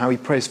people and how he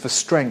prays for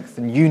strength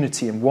and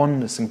unity and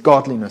oneness and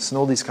godliness and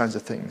all these kinds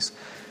of things.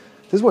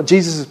 This is what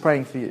Jesus is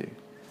praying for you.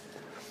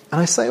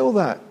 And I say all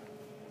that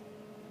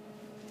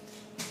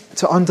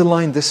to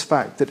underline this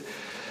fact that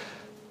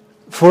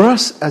for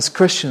us as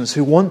Christians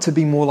who want to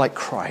be more like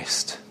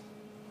Christ,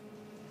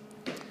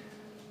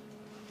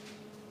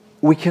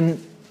 we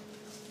can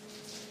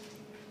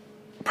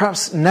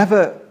perhaps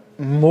never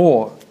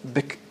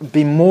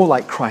be more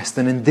like Christ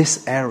than in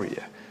this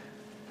area,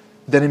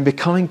 than in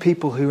becoming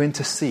people who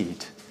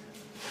intercede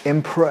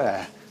in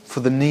prayer for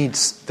the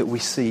needs that we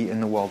see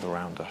in the world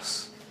around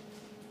us.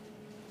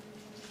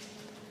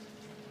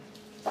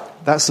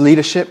 That's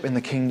leadership in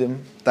the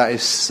kingdom. That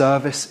is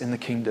service in the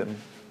kingdom.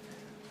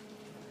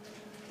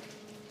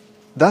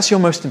 That's your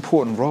most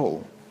important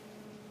role.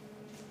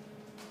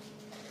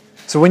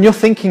 So when you're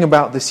thinking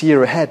about this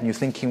year ahead and you're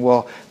thinking,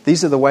 well,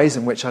 these are the ways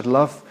in which I'd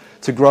love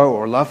to grow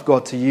or love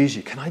God to use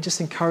you, can I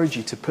just encourage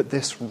you to put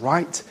this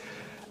right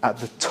at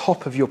the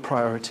top of your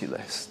priority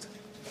list?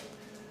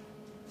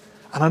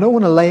 And I don't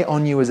want to lay it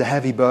on you as a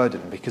heavy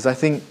burden, because I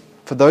think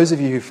for those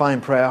of you who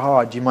find prayer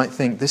hard, you might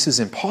think, this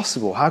is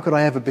impossible. How could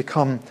I ever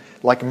become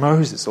like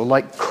Moses or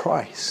like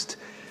Christ?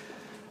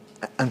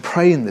 and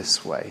pray in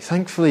this way.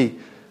 Thankfully,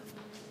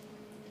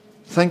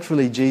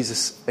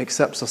 Jesus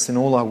accepts us in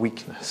all our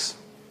weakness.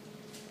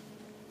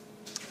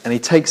 And he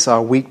takes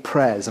our weak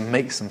prayers and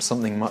makes them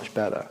something much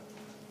better.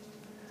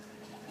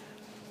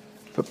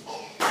 But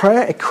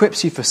prayer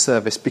equips you for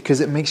service because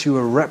it makes you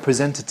a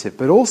representative,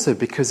 but also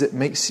because it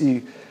makes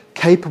you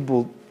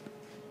capable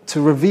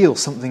to reveal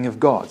something of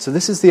God. So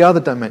this is the other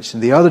dimension,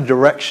 the other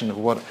direction of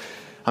what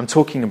I'm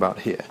talking about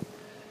here.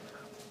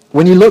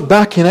 When you look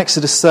back in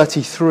Exodus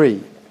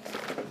 33,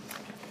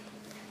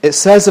 it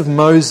says of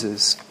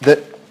Moses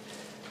that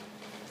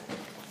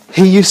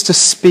he used to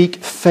speak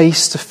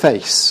face to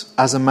face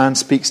as a man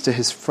speaks to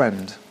his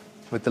friend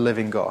with the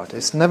living God.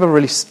 It's never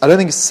really, I don't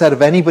think it's said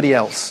of anybody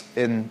else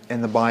in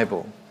the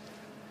Bible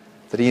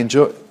that he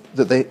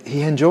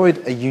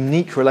enjoyed a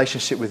unique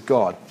relationship with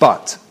God.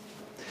 But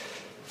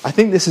I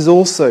think this is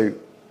also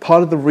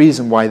part of the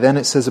reason why then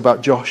it says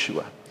about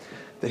Joshua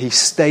that he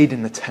stayed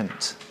in the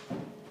tent.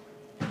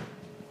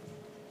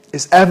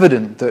 It's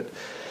evident that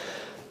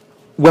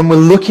when we're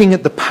looking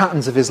at the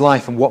patterns of his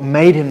life and what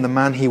made him the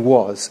man he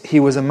was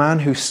a man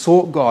who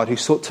sought God, who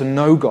sought to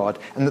know God,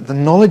 and that the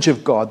knowledge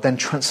of God then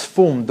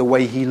transformed the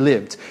way he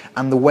lived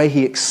and the way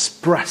he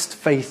expressed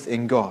faith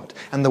in God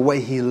and the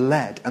way he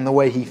led and the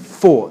way he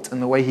fought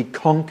and the way he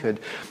conquered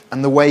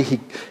and the way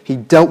he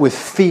dealt with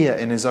fear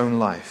in his own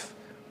life.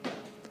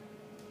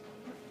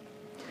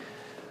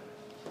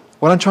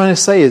 What I'm trying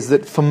to say is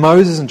that for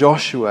Moses and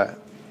Joshua,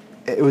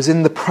 it was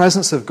in the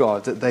presence of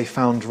God that they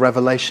found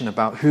revelation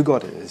about who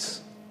God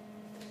is,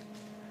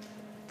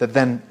 that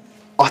then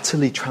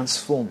utterly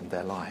transformed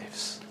their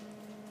lives.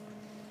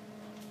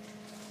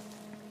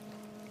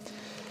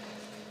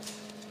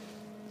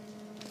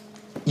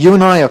 You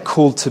and I are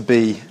called to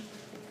be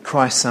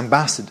Christ's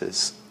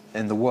ambassadors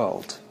in the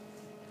world,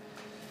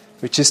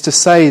 which is to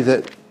say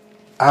that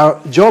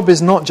our job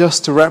is not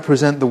just to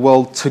represent the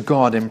world to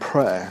God in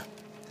prayer,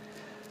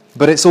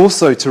 but it's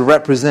also to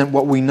represent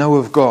what we know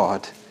of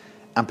God,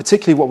 and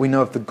particularly what we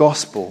know of the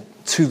gospel,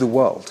 to the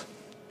world.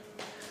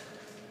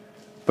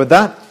 But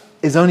that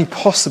is only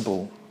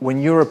possible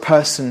when you're a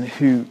person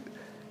who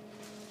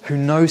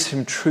knows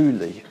him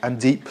truly and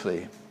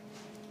deeply.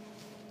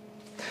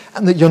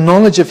 And that your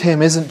knowledge of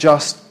him isn't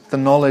just the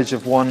knowledge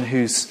of one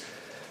whose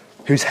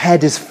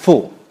head is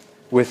full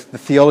with the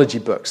theology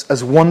books,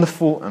 as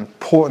wonderful and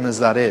important as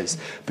that is.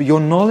 But your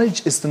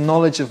knowledge is the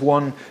knowledge of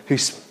one who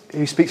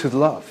speaks with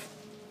love.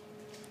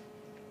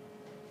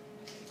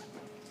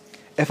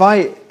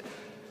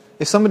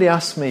 If somebody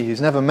asks me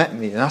who's never met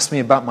me and asks me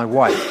about my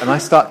wife, and I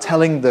start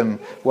telling them,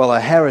 well, her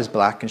hair is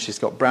black and she's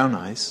got brown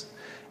eyes,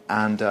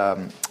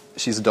 and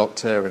she's a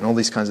doctor and all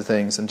these kinds of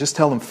things, and just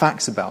tell them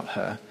facts about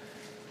her,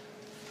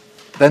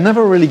 they'll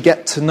never really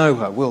get to know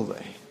her, will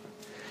they?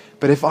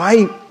 But if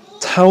I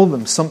tell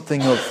them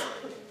something of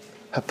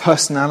her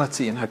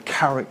personality and her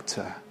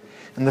character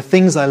and the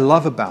things I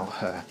love about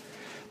her,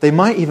 they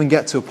might even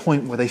get to a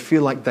point where they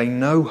feel like they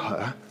know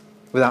her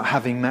without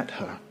having met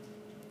her.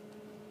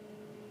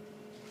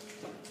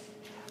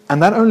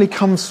 And that only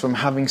comes from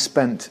having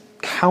spent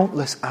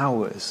countless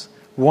hours,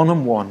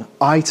 one-on-one,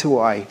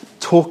 eye-to-eye,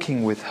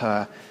 talking with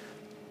her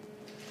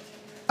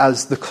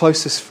as the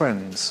closest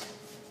friends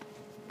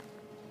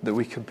that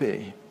we could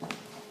be.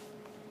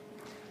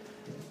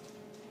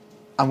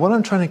 And what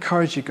I'm trying to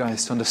encourage you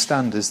guys to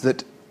understand is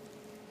that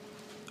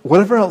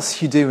whatever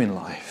else you do in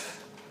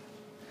life,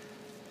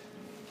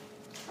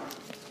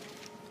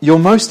 your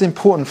most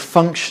important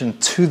function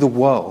to the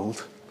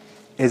world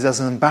is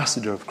as an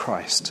ambassador of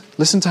Christ.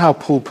 Listen to how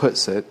Paul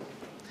puts it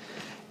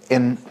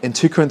in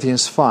 2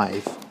 Corinthians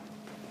 5.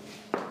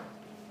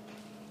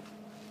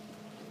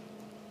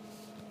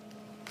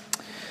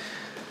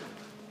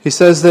 He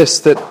says this,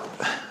 that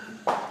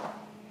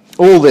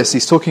all this,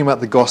 he's talking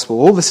about the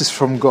gospel, all this is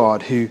from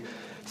God, who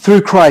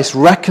through Christ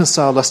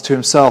reconciled us to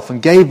himself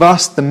and gave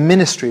us the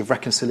ministry of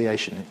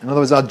reconciliation. In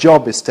other words, our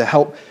job is to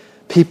help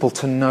people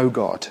to know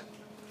God.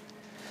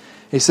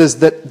 He says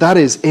that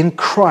is, in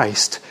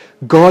Christ,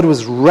 God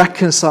was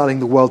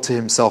reconciling the world to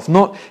himself,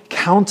 not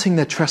counting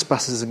their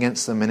trespasses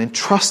against them, and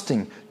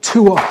entrusting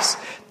to us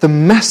the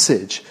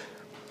message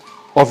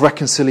of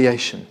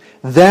reconciliation.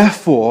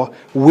 Therefore,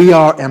 we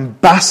are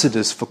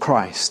ambassadors for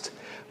Christ.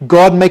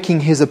 God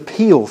making his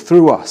appeal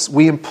through us.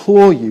 We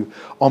implore you,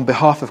 on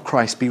behalf of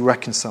Christ, be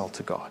reconciled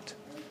to God.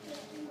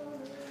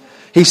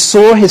 He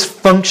saw his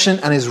function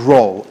and his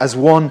role as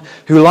one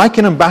who, like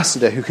an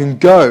ambassador, who can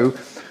go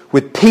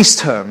with peace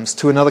terms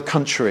to another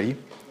country,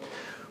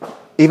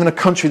 even a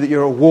country that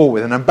you're at war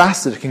with. An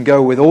ambassador can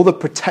go with all the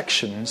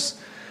protections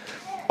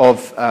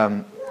of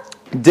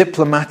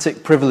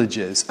diplomatic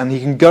privileges, and he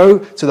can go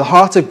to the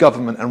heart of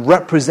government and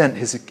represent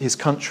his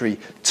country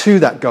to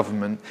that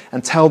government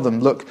and tell them,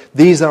 look,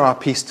 these are our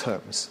peace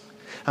terms.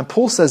 And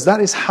Paul says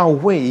that is how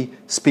we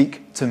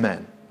speak to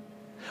men.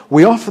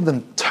 We offer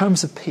them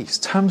terms of peace,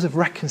 terms of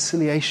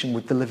reconciliation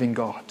with the living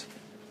God.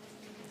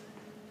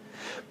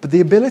 But the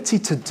ability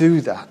to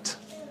do that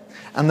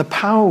and the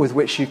power with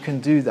which you can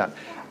do that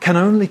can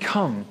only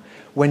come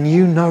when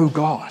you know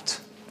God.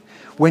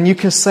 When you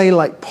can say,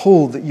 like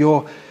Paul, that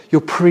you're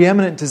Your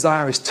preeminent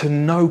desire is to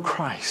know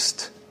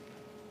Christ.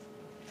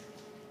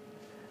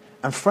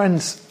 And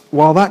friends,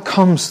 while that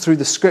comes through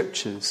the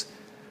Scriptures,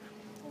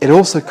 it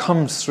also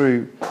comes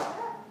through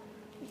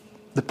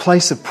the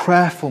place of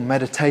prayerful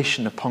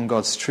meditation upon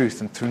God's truth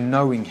and through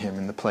knowing Him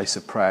in the place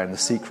of prayer, in the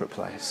secret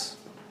place.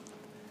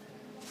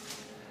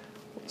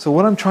 So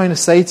what I'm trying to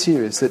say to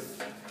you is that,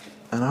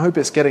 and I hope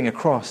it's getting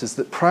across, is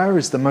that prayer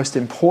is the most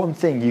important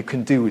thing you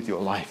can do with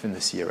your life in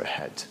this year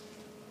ahead.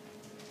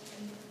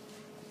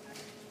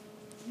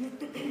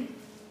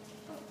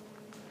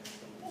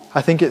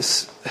 I think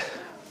it's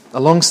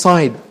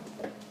alongside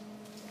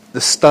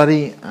the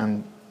study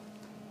and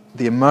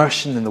the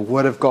immersion in the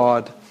Word of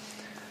God,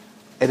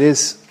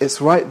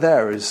 it's right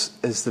there as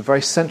the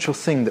very central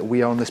thing that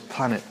we are on this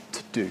planet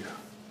to do.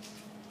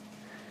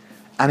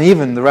 And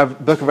even the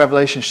book of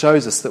Revelation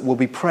shows us that we'll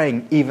be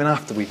praying even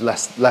after we've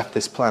left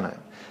this planet,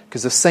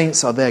 because the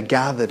saints are there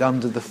gathered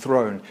under the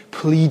throne,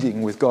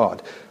 pleading with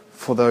God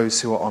for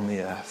those who are on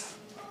the earth.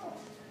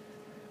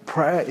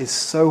 Prayer is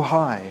so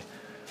high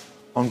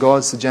on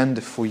God's agenda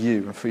for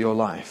you and for your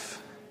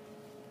life.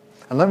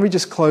 And let me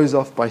just close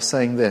off by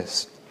saying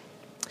this.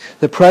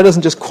 That prayer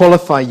doesn't just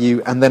qualify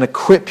you and then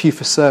equip you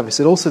for service,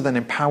 it also then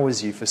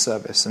empowers you for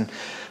service. And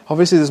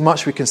obviously there's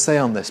much we can say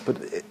on this, but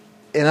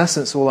in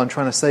essence all I'm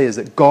trying to say is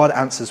that God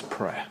answers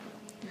prayer.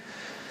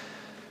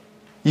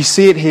 You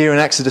see it here in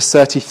Exodus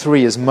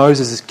 33 as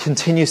Moses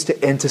continues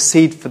to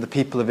intercede for the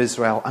people of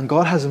Israel, and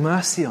God has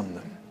mercy on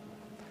them.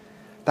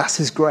 That's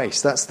His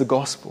grace, that's the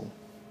gospel.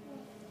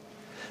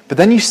 But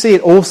then you see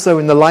it also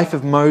in the life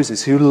of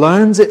Moses, who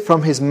learns it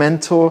from his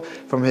mentor,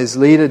 from his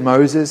leader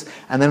Moses,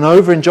 and then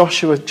over in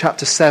Joshua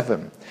chapter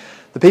 7.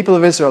 The people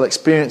of Israel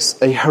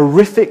experience a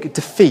horrific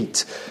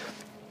defeat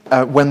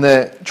when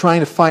they're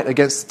trying to fight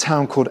against a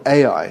town called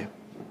Ai.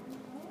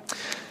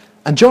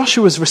 And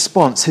Joshua's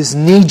response, his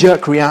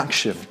knee-jerk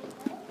reaction,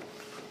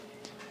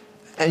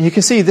 and you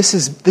can see this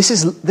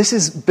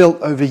is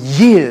built over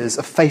years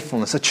of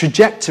faithfulness, a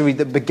trajectory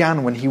that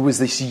began when he was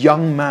this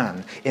young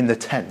man in the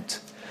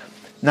tent.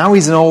 Now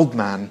he's an old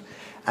man,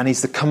 and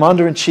he's the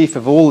commander-in-chief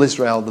of all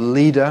Israel, the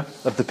leader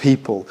of the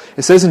people.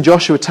 It says in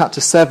Joshua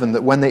chapter 7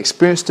 that when they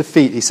experienced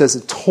defeat, he says,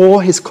 it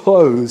tore his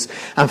clothes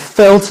and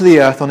fell to the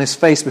earth on his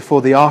face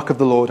before the ark of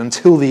the Lord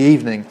until the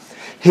evening,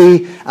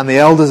 he and the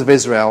elders of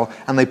Israel,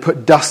 and they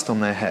put dust on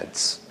their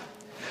heads.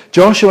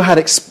 Joshua had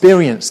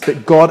experienced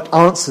that God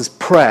answers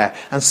prayer,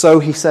 and so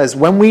he says,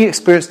 when we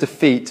experience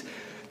defeat,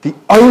 the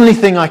only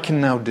thing I can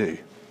now do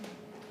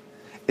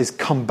is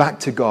come back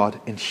to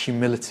God in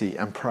humility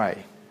and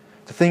pray.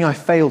 The thing I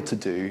failed to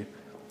do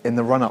in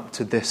the run-up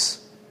to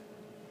this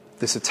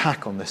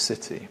attack on this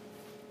city.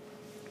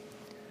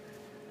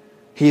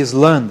 He has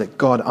learned that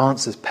God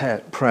answers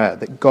prayer,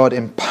 that God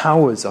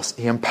empowers us.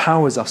 He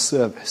empowers our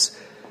service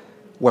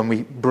when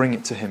we bring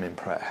it to Him in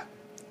prayer.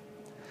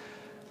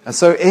 And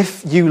so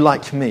if you,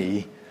 like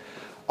me,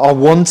 are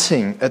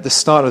wanting at the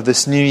start of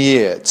this new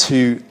year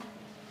to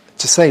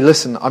say,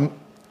 listen, I'm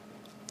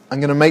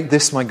going to make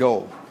this my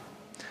goal,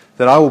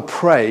 that I will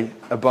pray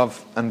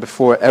above and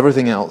before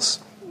everything else.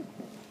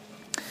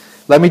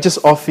 Let me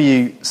just offer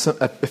you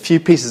a few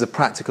pieces of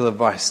practical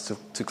advice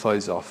to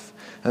close off.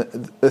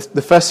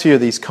 The first few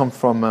of these come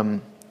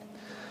from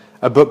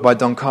a book by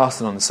Don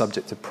Carson on the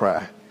subject of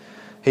prayer.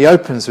 He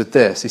opens with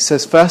this. He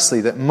says,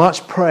 firstly, that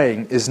much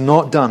praying is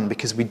not done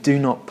because we do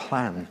not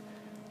plan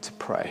to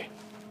pray.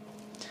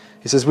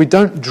 He says, we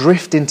don't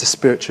drift into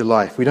spiritual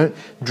life. We don't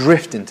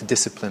drift into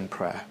disciplined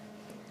prayer.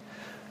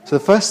 So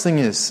the first thing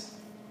is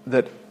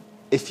that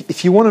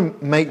if you want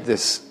to make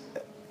this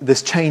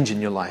change in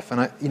your life,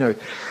 and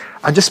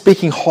I'm just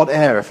speaking hot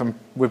air if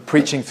we're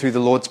preaching through the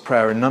Lord's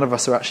Prayer and none of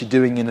us are actually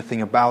doing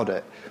anything about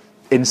it,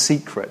 in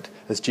secret,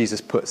 as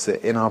Jesus puts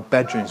it, in our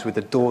bedrooms with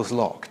the doors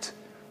locked.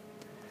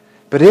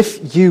 But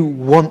if you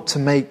want to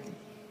make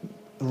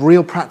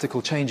real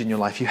practical change in your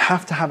life, you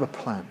have to have a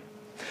plan.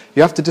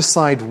 You have to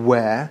decide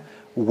where,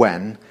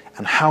 when,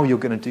 and how you're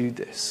going to do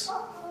this.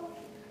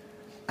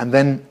 And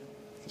then,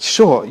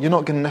 sure, you're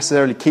not going to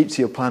necessarily keep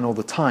to your plan all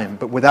the time,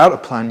 but without a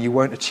plan, you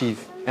won't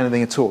achieve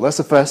anything at all. That's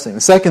the first thing.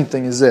 The second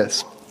thing is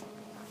this.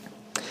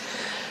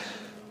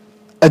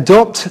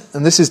 Adopt,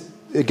 and this is,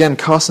 again,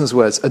 Carson's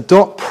words,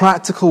 adopt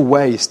practical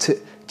ways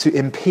to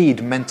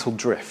impede mental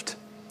drift.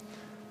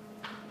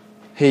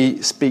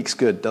 He speaks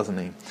good, doesn't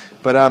he?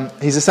 But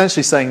he's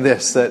essentially saying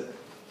this, that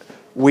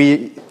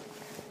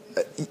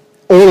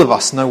all of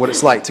us know what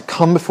it's like to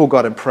come before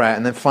God in prayer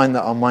and then find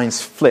that our minds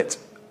flit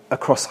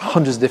across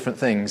hundreds of different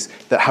things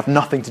that have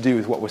nothing to do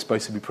with what we're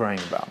supposed to be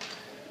praying about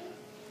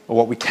or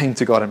what we came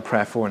to God in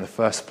prayer for in the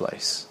first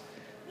place.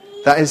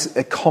 That is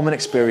a common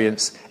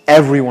experience.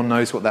 Everyone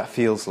knows what that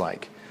feels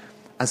like.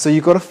 And so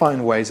you've got to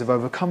find ways of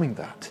overcoming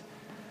that.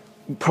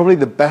 Probably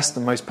the best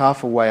and most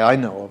powerful way I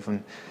know of,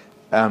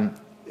 and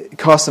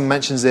Carson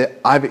mentions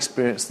it, I've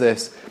experienced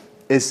this,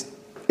 is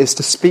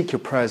to speak your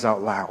prayers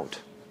out loud.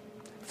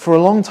 For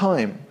a long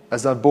time,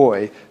 as a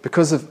boy,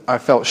 because I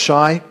felt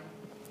shy,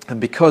 and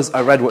because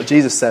I read what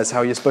Jesus says,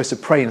 how you're supposed to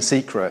pray in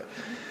secret,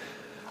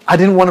 I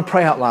didn't want to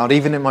pray out loud,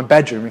 even in my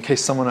bedroom, in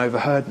case someone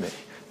overheard me.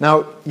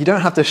 Now, you don't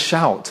have to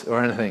shout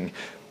or anything,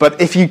 but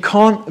if you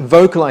can't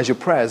vocalize your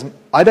prayers,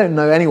 I don't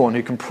know anyone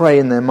who can pray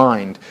in their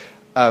mind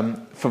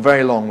for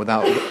very long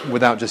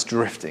without just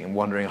drifting and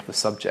wandering off the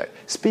subject.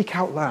 Speak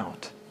out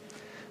loud.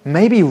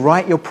 Maybe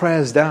write your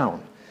prayers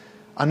down.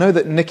 I know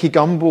that Nicky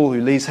Gumbel,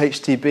 who leads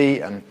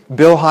HTB, and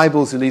Bill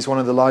Hybels, who leads one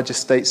of the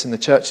largest states in the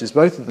churches,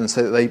 both of them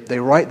say that they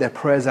write their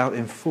prayers out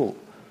in full,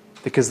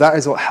 because that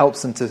is what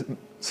helps them to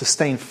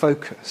sustain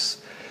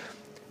focus.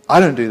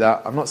 I don't do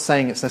that. I'm not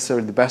saying it's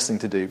necessarily the best thing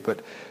to do,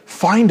 but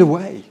find a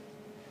way.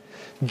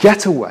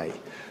 Get away.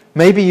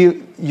 Maybe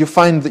you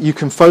find that you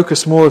can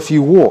focus more if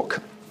you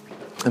walk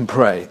and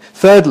pray.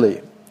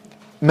 Thirdly,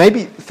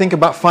 maybe think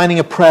about finding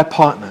a prayer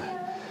partner.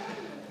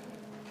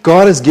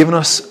 God has given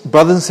us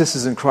brothers and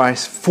sisters in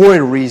Christ for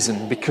a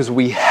reason, because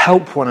we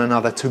help one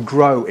another to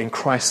grow in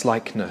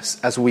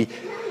Christ-likeness as we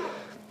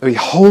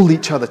hold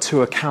each other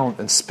to account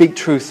and speak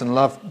truth and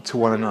love to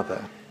one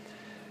another.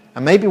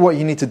 And maybe what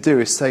you need to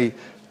do is say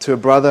to a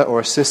brother or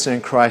a sister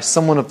in Christ,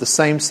 someone of the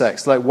same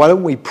sex, like, why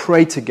don't we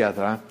pray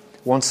together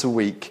once a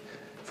week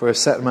for a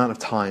set amount of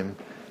time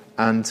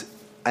and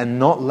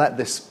not let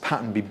this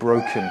pattern be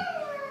broken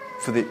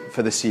for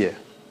this year.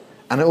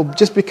 And it will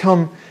just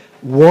become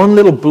one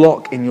little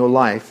block in your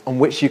life on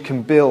which you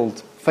can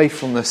build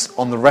faithfulness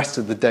on the rest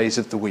of the days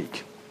of the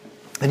week.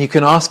 And you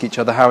can ask each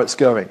other how it's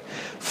going.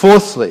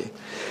 Fourthly,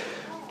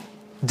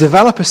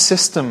 develop a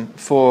system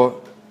for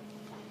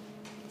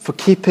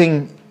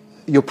keeping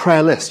your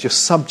prayer list, your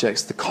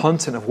subjects, the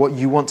content of what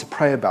you want to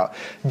pray about.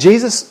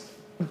 Jesus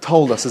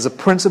told us as a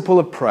principle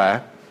of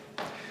prayer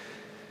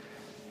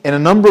in a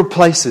number of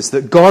places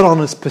that God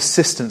honors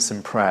persistence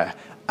in prayer.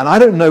 And I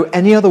don't know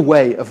any other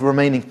way of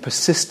remaining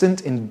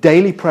persistent in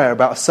daily prayer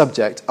about a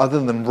subject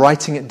other than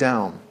writing it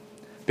down.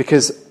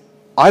 Because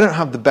I don't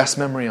have the best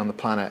memory on the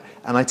planet,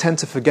 and I tend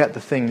to forget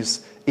the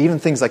things, even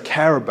things I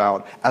care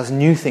about, as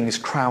new things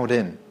crowd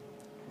in.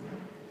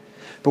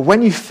 But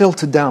when you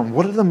filter down,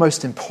 what are the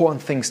most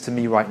important things to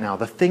me right now?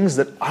 The things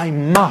that I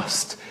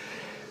must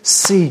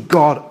see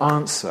God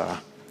answer.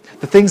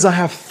 The things I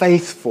have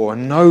faith for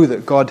and know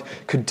that God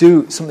could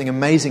do something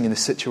amazing in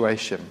this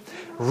situation.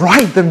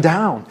 Write them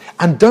down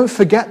and don't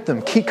forget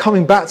them. Keep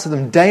coming back to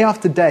them day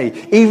after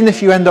day, even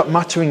if you end up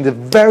muttering the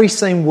very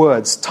same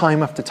words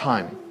time after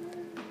time.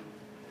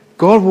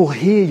 God will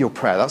hear your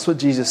prayer. That's what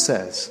Jesus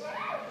says.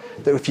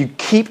 That if you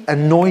keep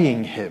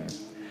annoying him,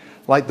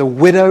 like the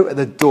widow at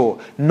the door,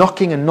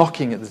 knocking and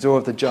knocking at the door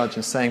of the judge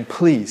and saying,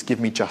 please give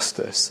me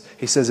justice.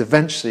 He says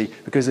eventually,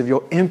 because of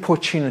your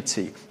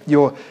importunity,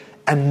 your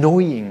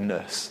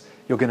annoyingness,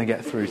 you're going to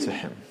get through to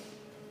him.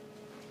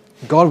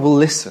 God will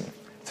listen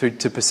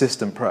to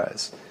persistent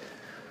prayers.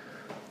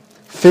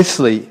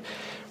 Fifthly,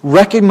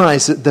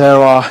 recognize that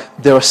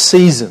there are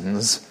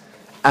seasons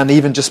and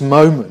even just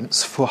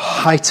moments for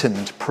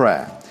heightened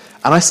prayer.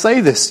 And I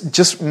say this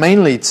just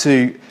mainly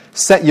to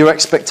set your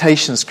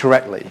expectations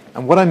correctly.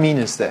 And what I mean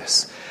is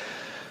this: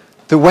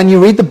 that when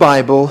you read the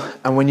Bible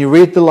and when you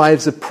read the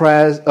lives of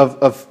prayers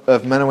of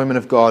men and women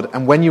of God,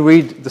 and when you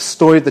read the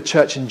story of the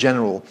church in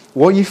general,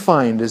 what you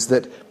find is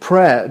that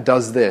prayer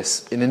does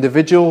this in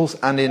individuals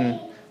and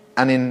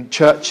in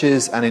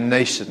churches and in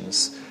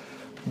nations.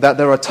 That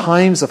there are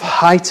times of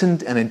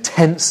heightened and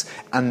intense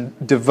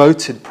and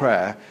devoted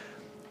prayer,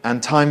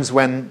 and times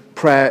when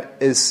prayer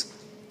is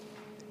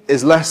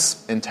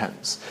less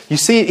intense. You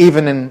see it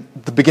even in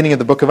the beginning of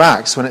the book of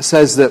Acts, when it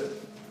says that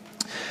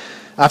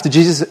after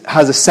Jesus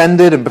has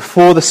ascended and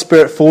before the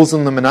Spirit falls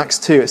on them in Acts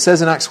 2, it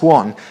says in Acts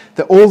 1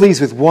 that all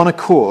these with one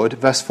accord,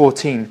 verse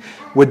 14,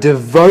 were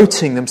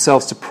devoting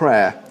themselves to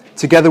prayer,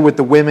 together with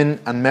the women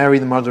and Mary,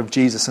 the mother of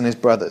Jesus, and his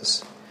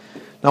brothers.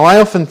 Now,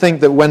 I often think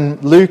that when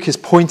Luke is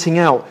pointing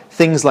out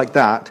things like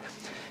that,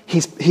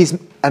 he's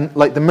and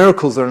like the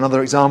miracles are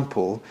another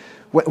example,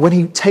 when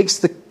he takes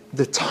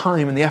the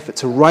time and the effort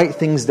to write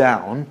things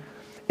down,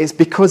 it's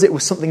because it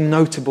was something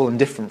notable and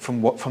different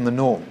from the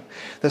norm.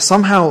 That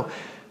somehow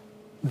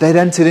they'd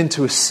entered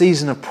into a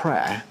season of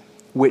prayer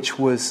which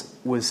was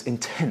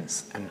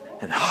intense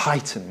and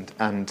heightened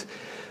and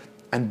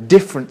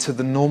different to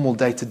the normal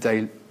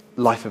day-to-day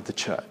life of the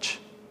church.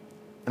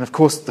 And of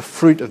course, the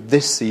fruit of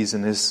this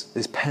season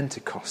is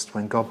Pentecost,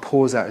 when God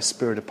pours out his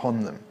Spirit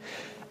upon them.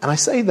 And I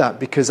say that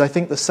because I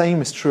think the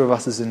same is true of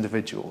us as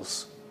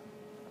individuals.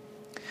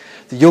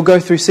 That you'll go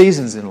through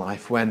seasons in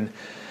life when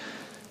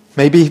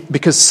maybe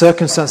because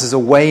circumstances are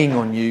weighing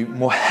on you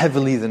more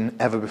heavily than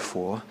ever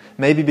before,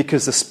 maybe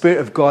because the Spirit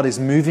of God is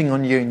moving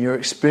on you and you're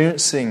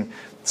experiencing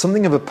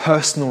something of a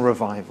personal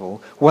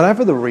revival,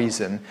 whatever the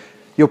reason,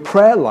 your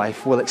prayer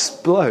life will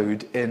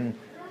explode in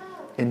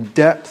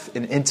depth,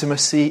 in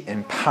intimacy,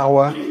 in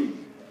power,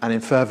 and in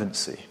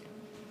fervency.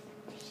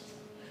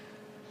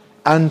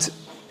 And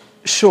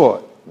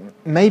sure,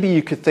 maybe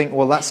you could think,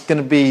 well, that's going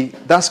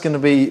to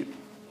be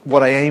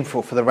what I aim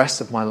for the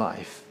rest of my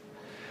life.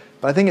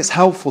 But I think it's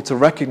helpful to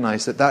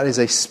recognize that is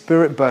a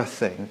Spirit-birthed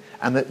thing,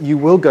 and that you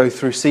will go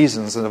through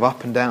seasons of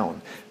up and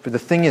down. But the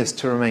thing is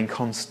to remain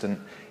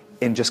constant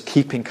in just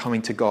keeping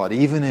coming to God,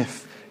 even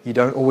if You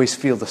don't always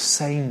feel the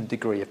same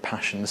degree of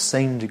passion, the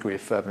same degree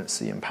of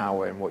fervency and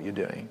power in what you're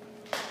doing.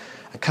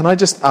 And can I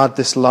just add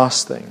this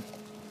last thing?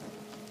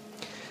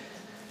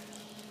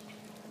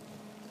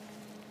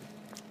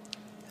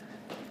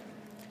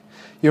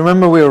 You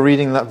remember we were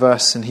reading that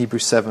verse in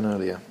Hebrews 7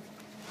 earlier,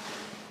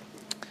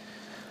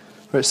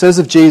 where it says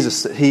of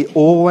Jesus that he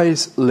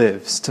always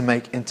lives to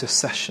make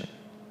intercession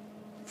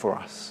for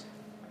us.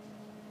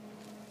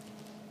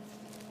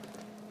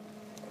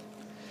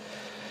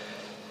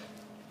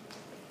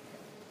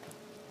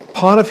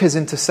 Part of his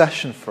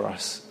intercession for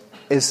us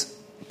is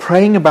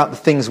praying about the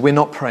things we're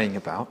not praying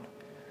about,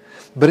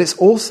 but it's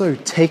also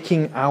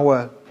taking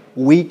our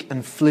weak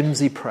and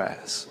flimsy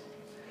prayers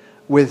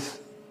with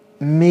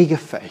meager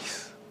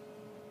faith.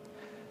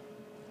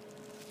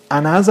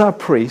 And as our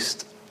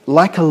priest,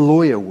 like a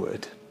lawyer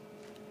would,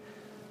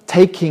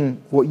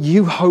 taking what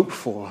you hope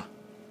for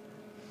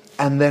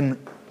and then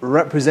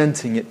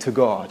representing it to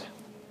God.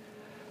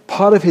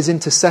 Part of his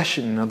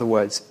intercession, in other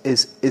words,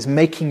 is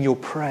making your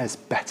prayers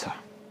better.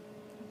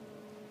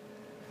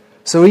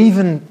 So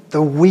even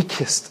the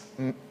weakest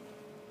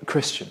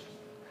Christian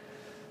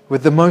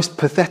with the most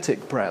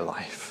pathetic prayer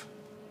life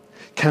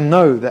can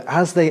know that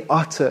as they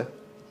utter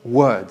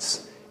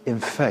words in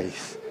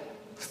faith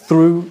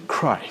through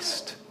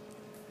Christ,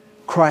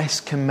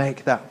 Christ can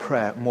make that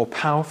prayer more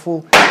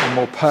powerful and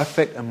more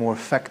perfect and more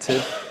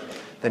effective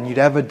than you'd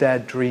ever dare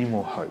dream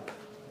or hope.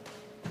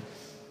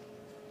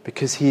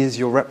 Because he is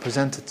your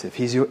representative,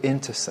 he's your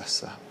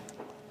intercessor.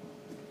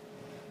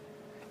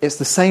 It's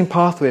the same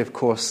pathway, of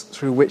course,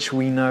 through which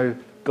we know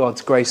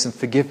God's grace and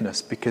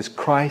forgiveness, because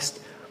Christ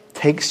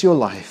takes your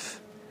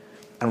life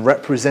and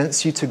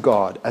represents you to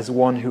God as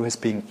one who has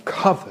been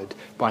covered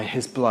by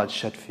his blood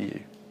shed for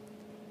you.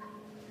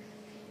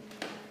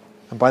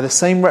 And by the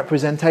same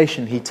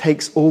representation, he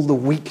takes all the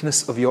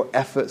weakness of your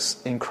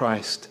efforts in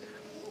Christ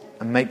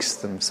and makes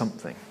them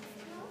something.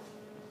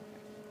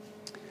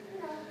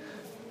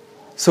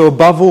 So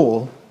above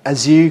all,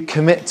 as you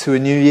commit to a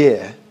new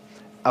year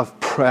of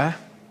prayer,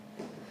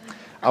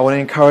 I want to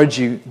encourage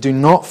you, do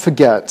not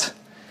forget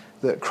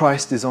that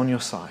Christ is on your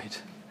side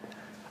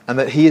and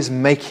that he is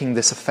making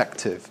this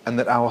effective and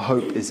that our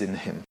hope is in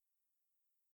him.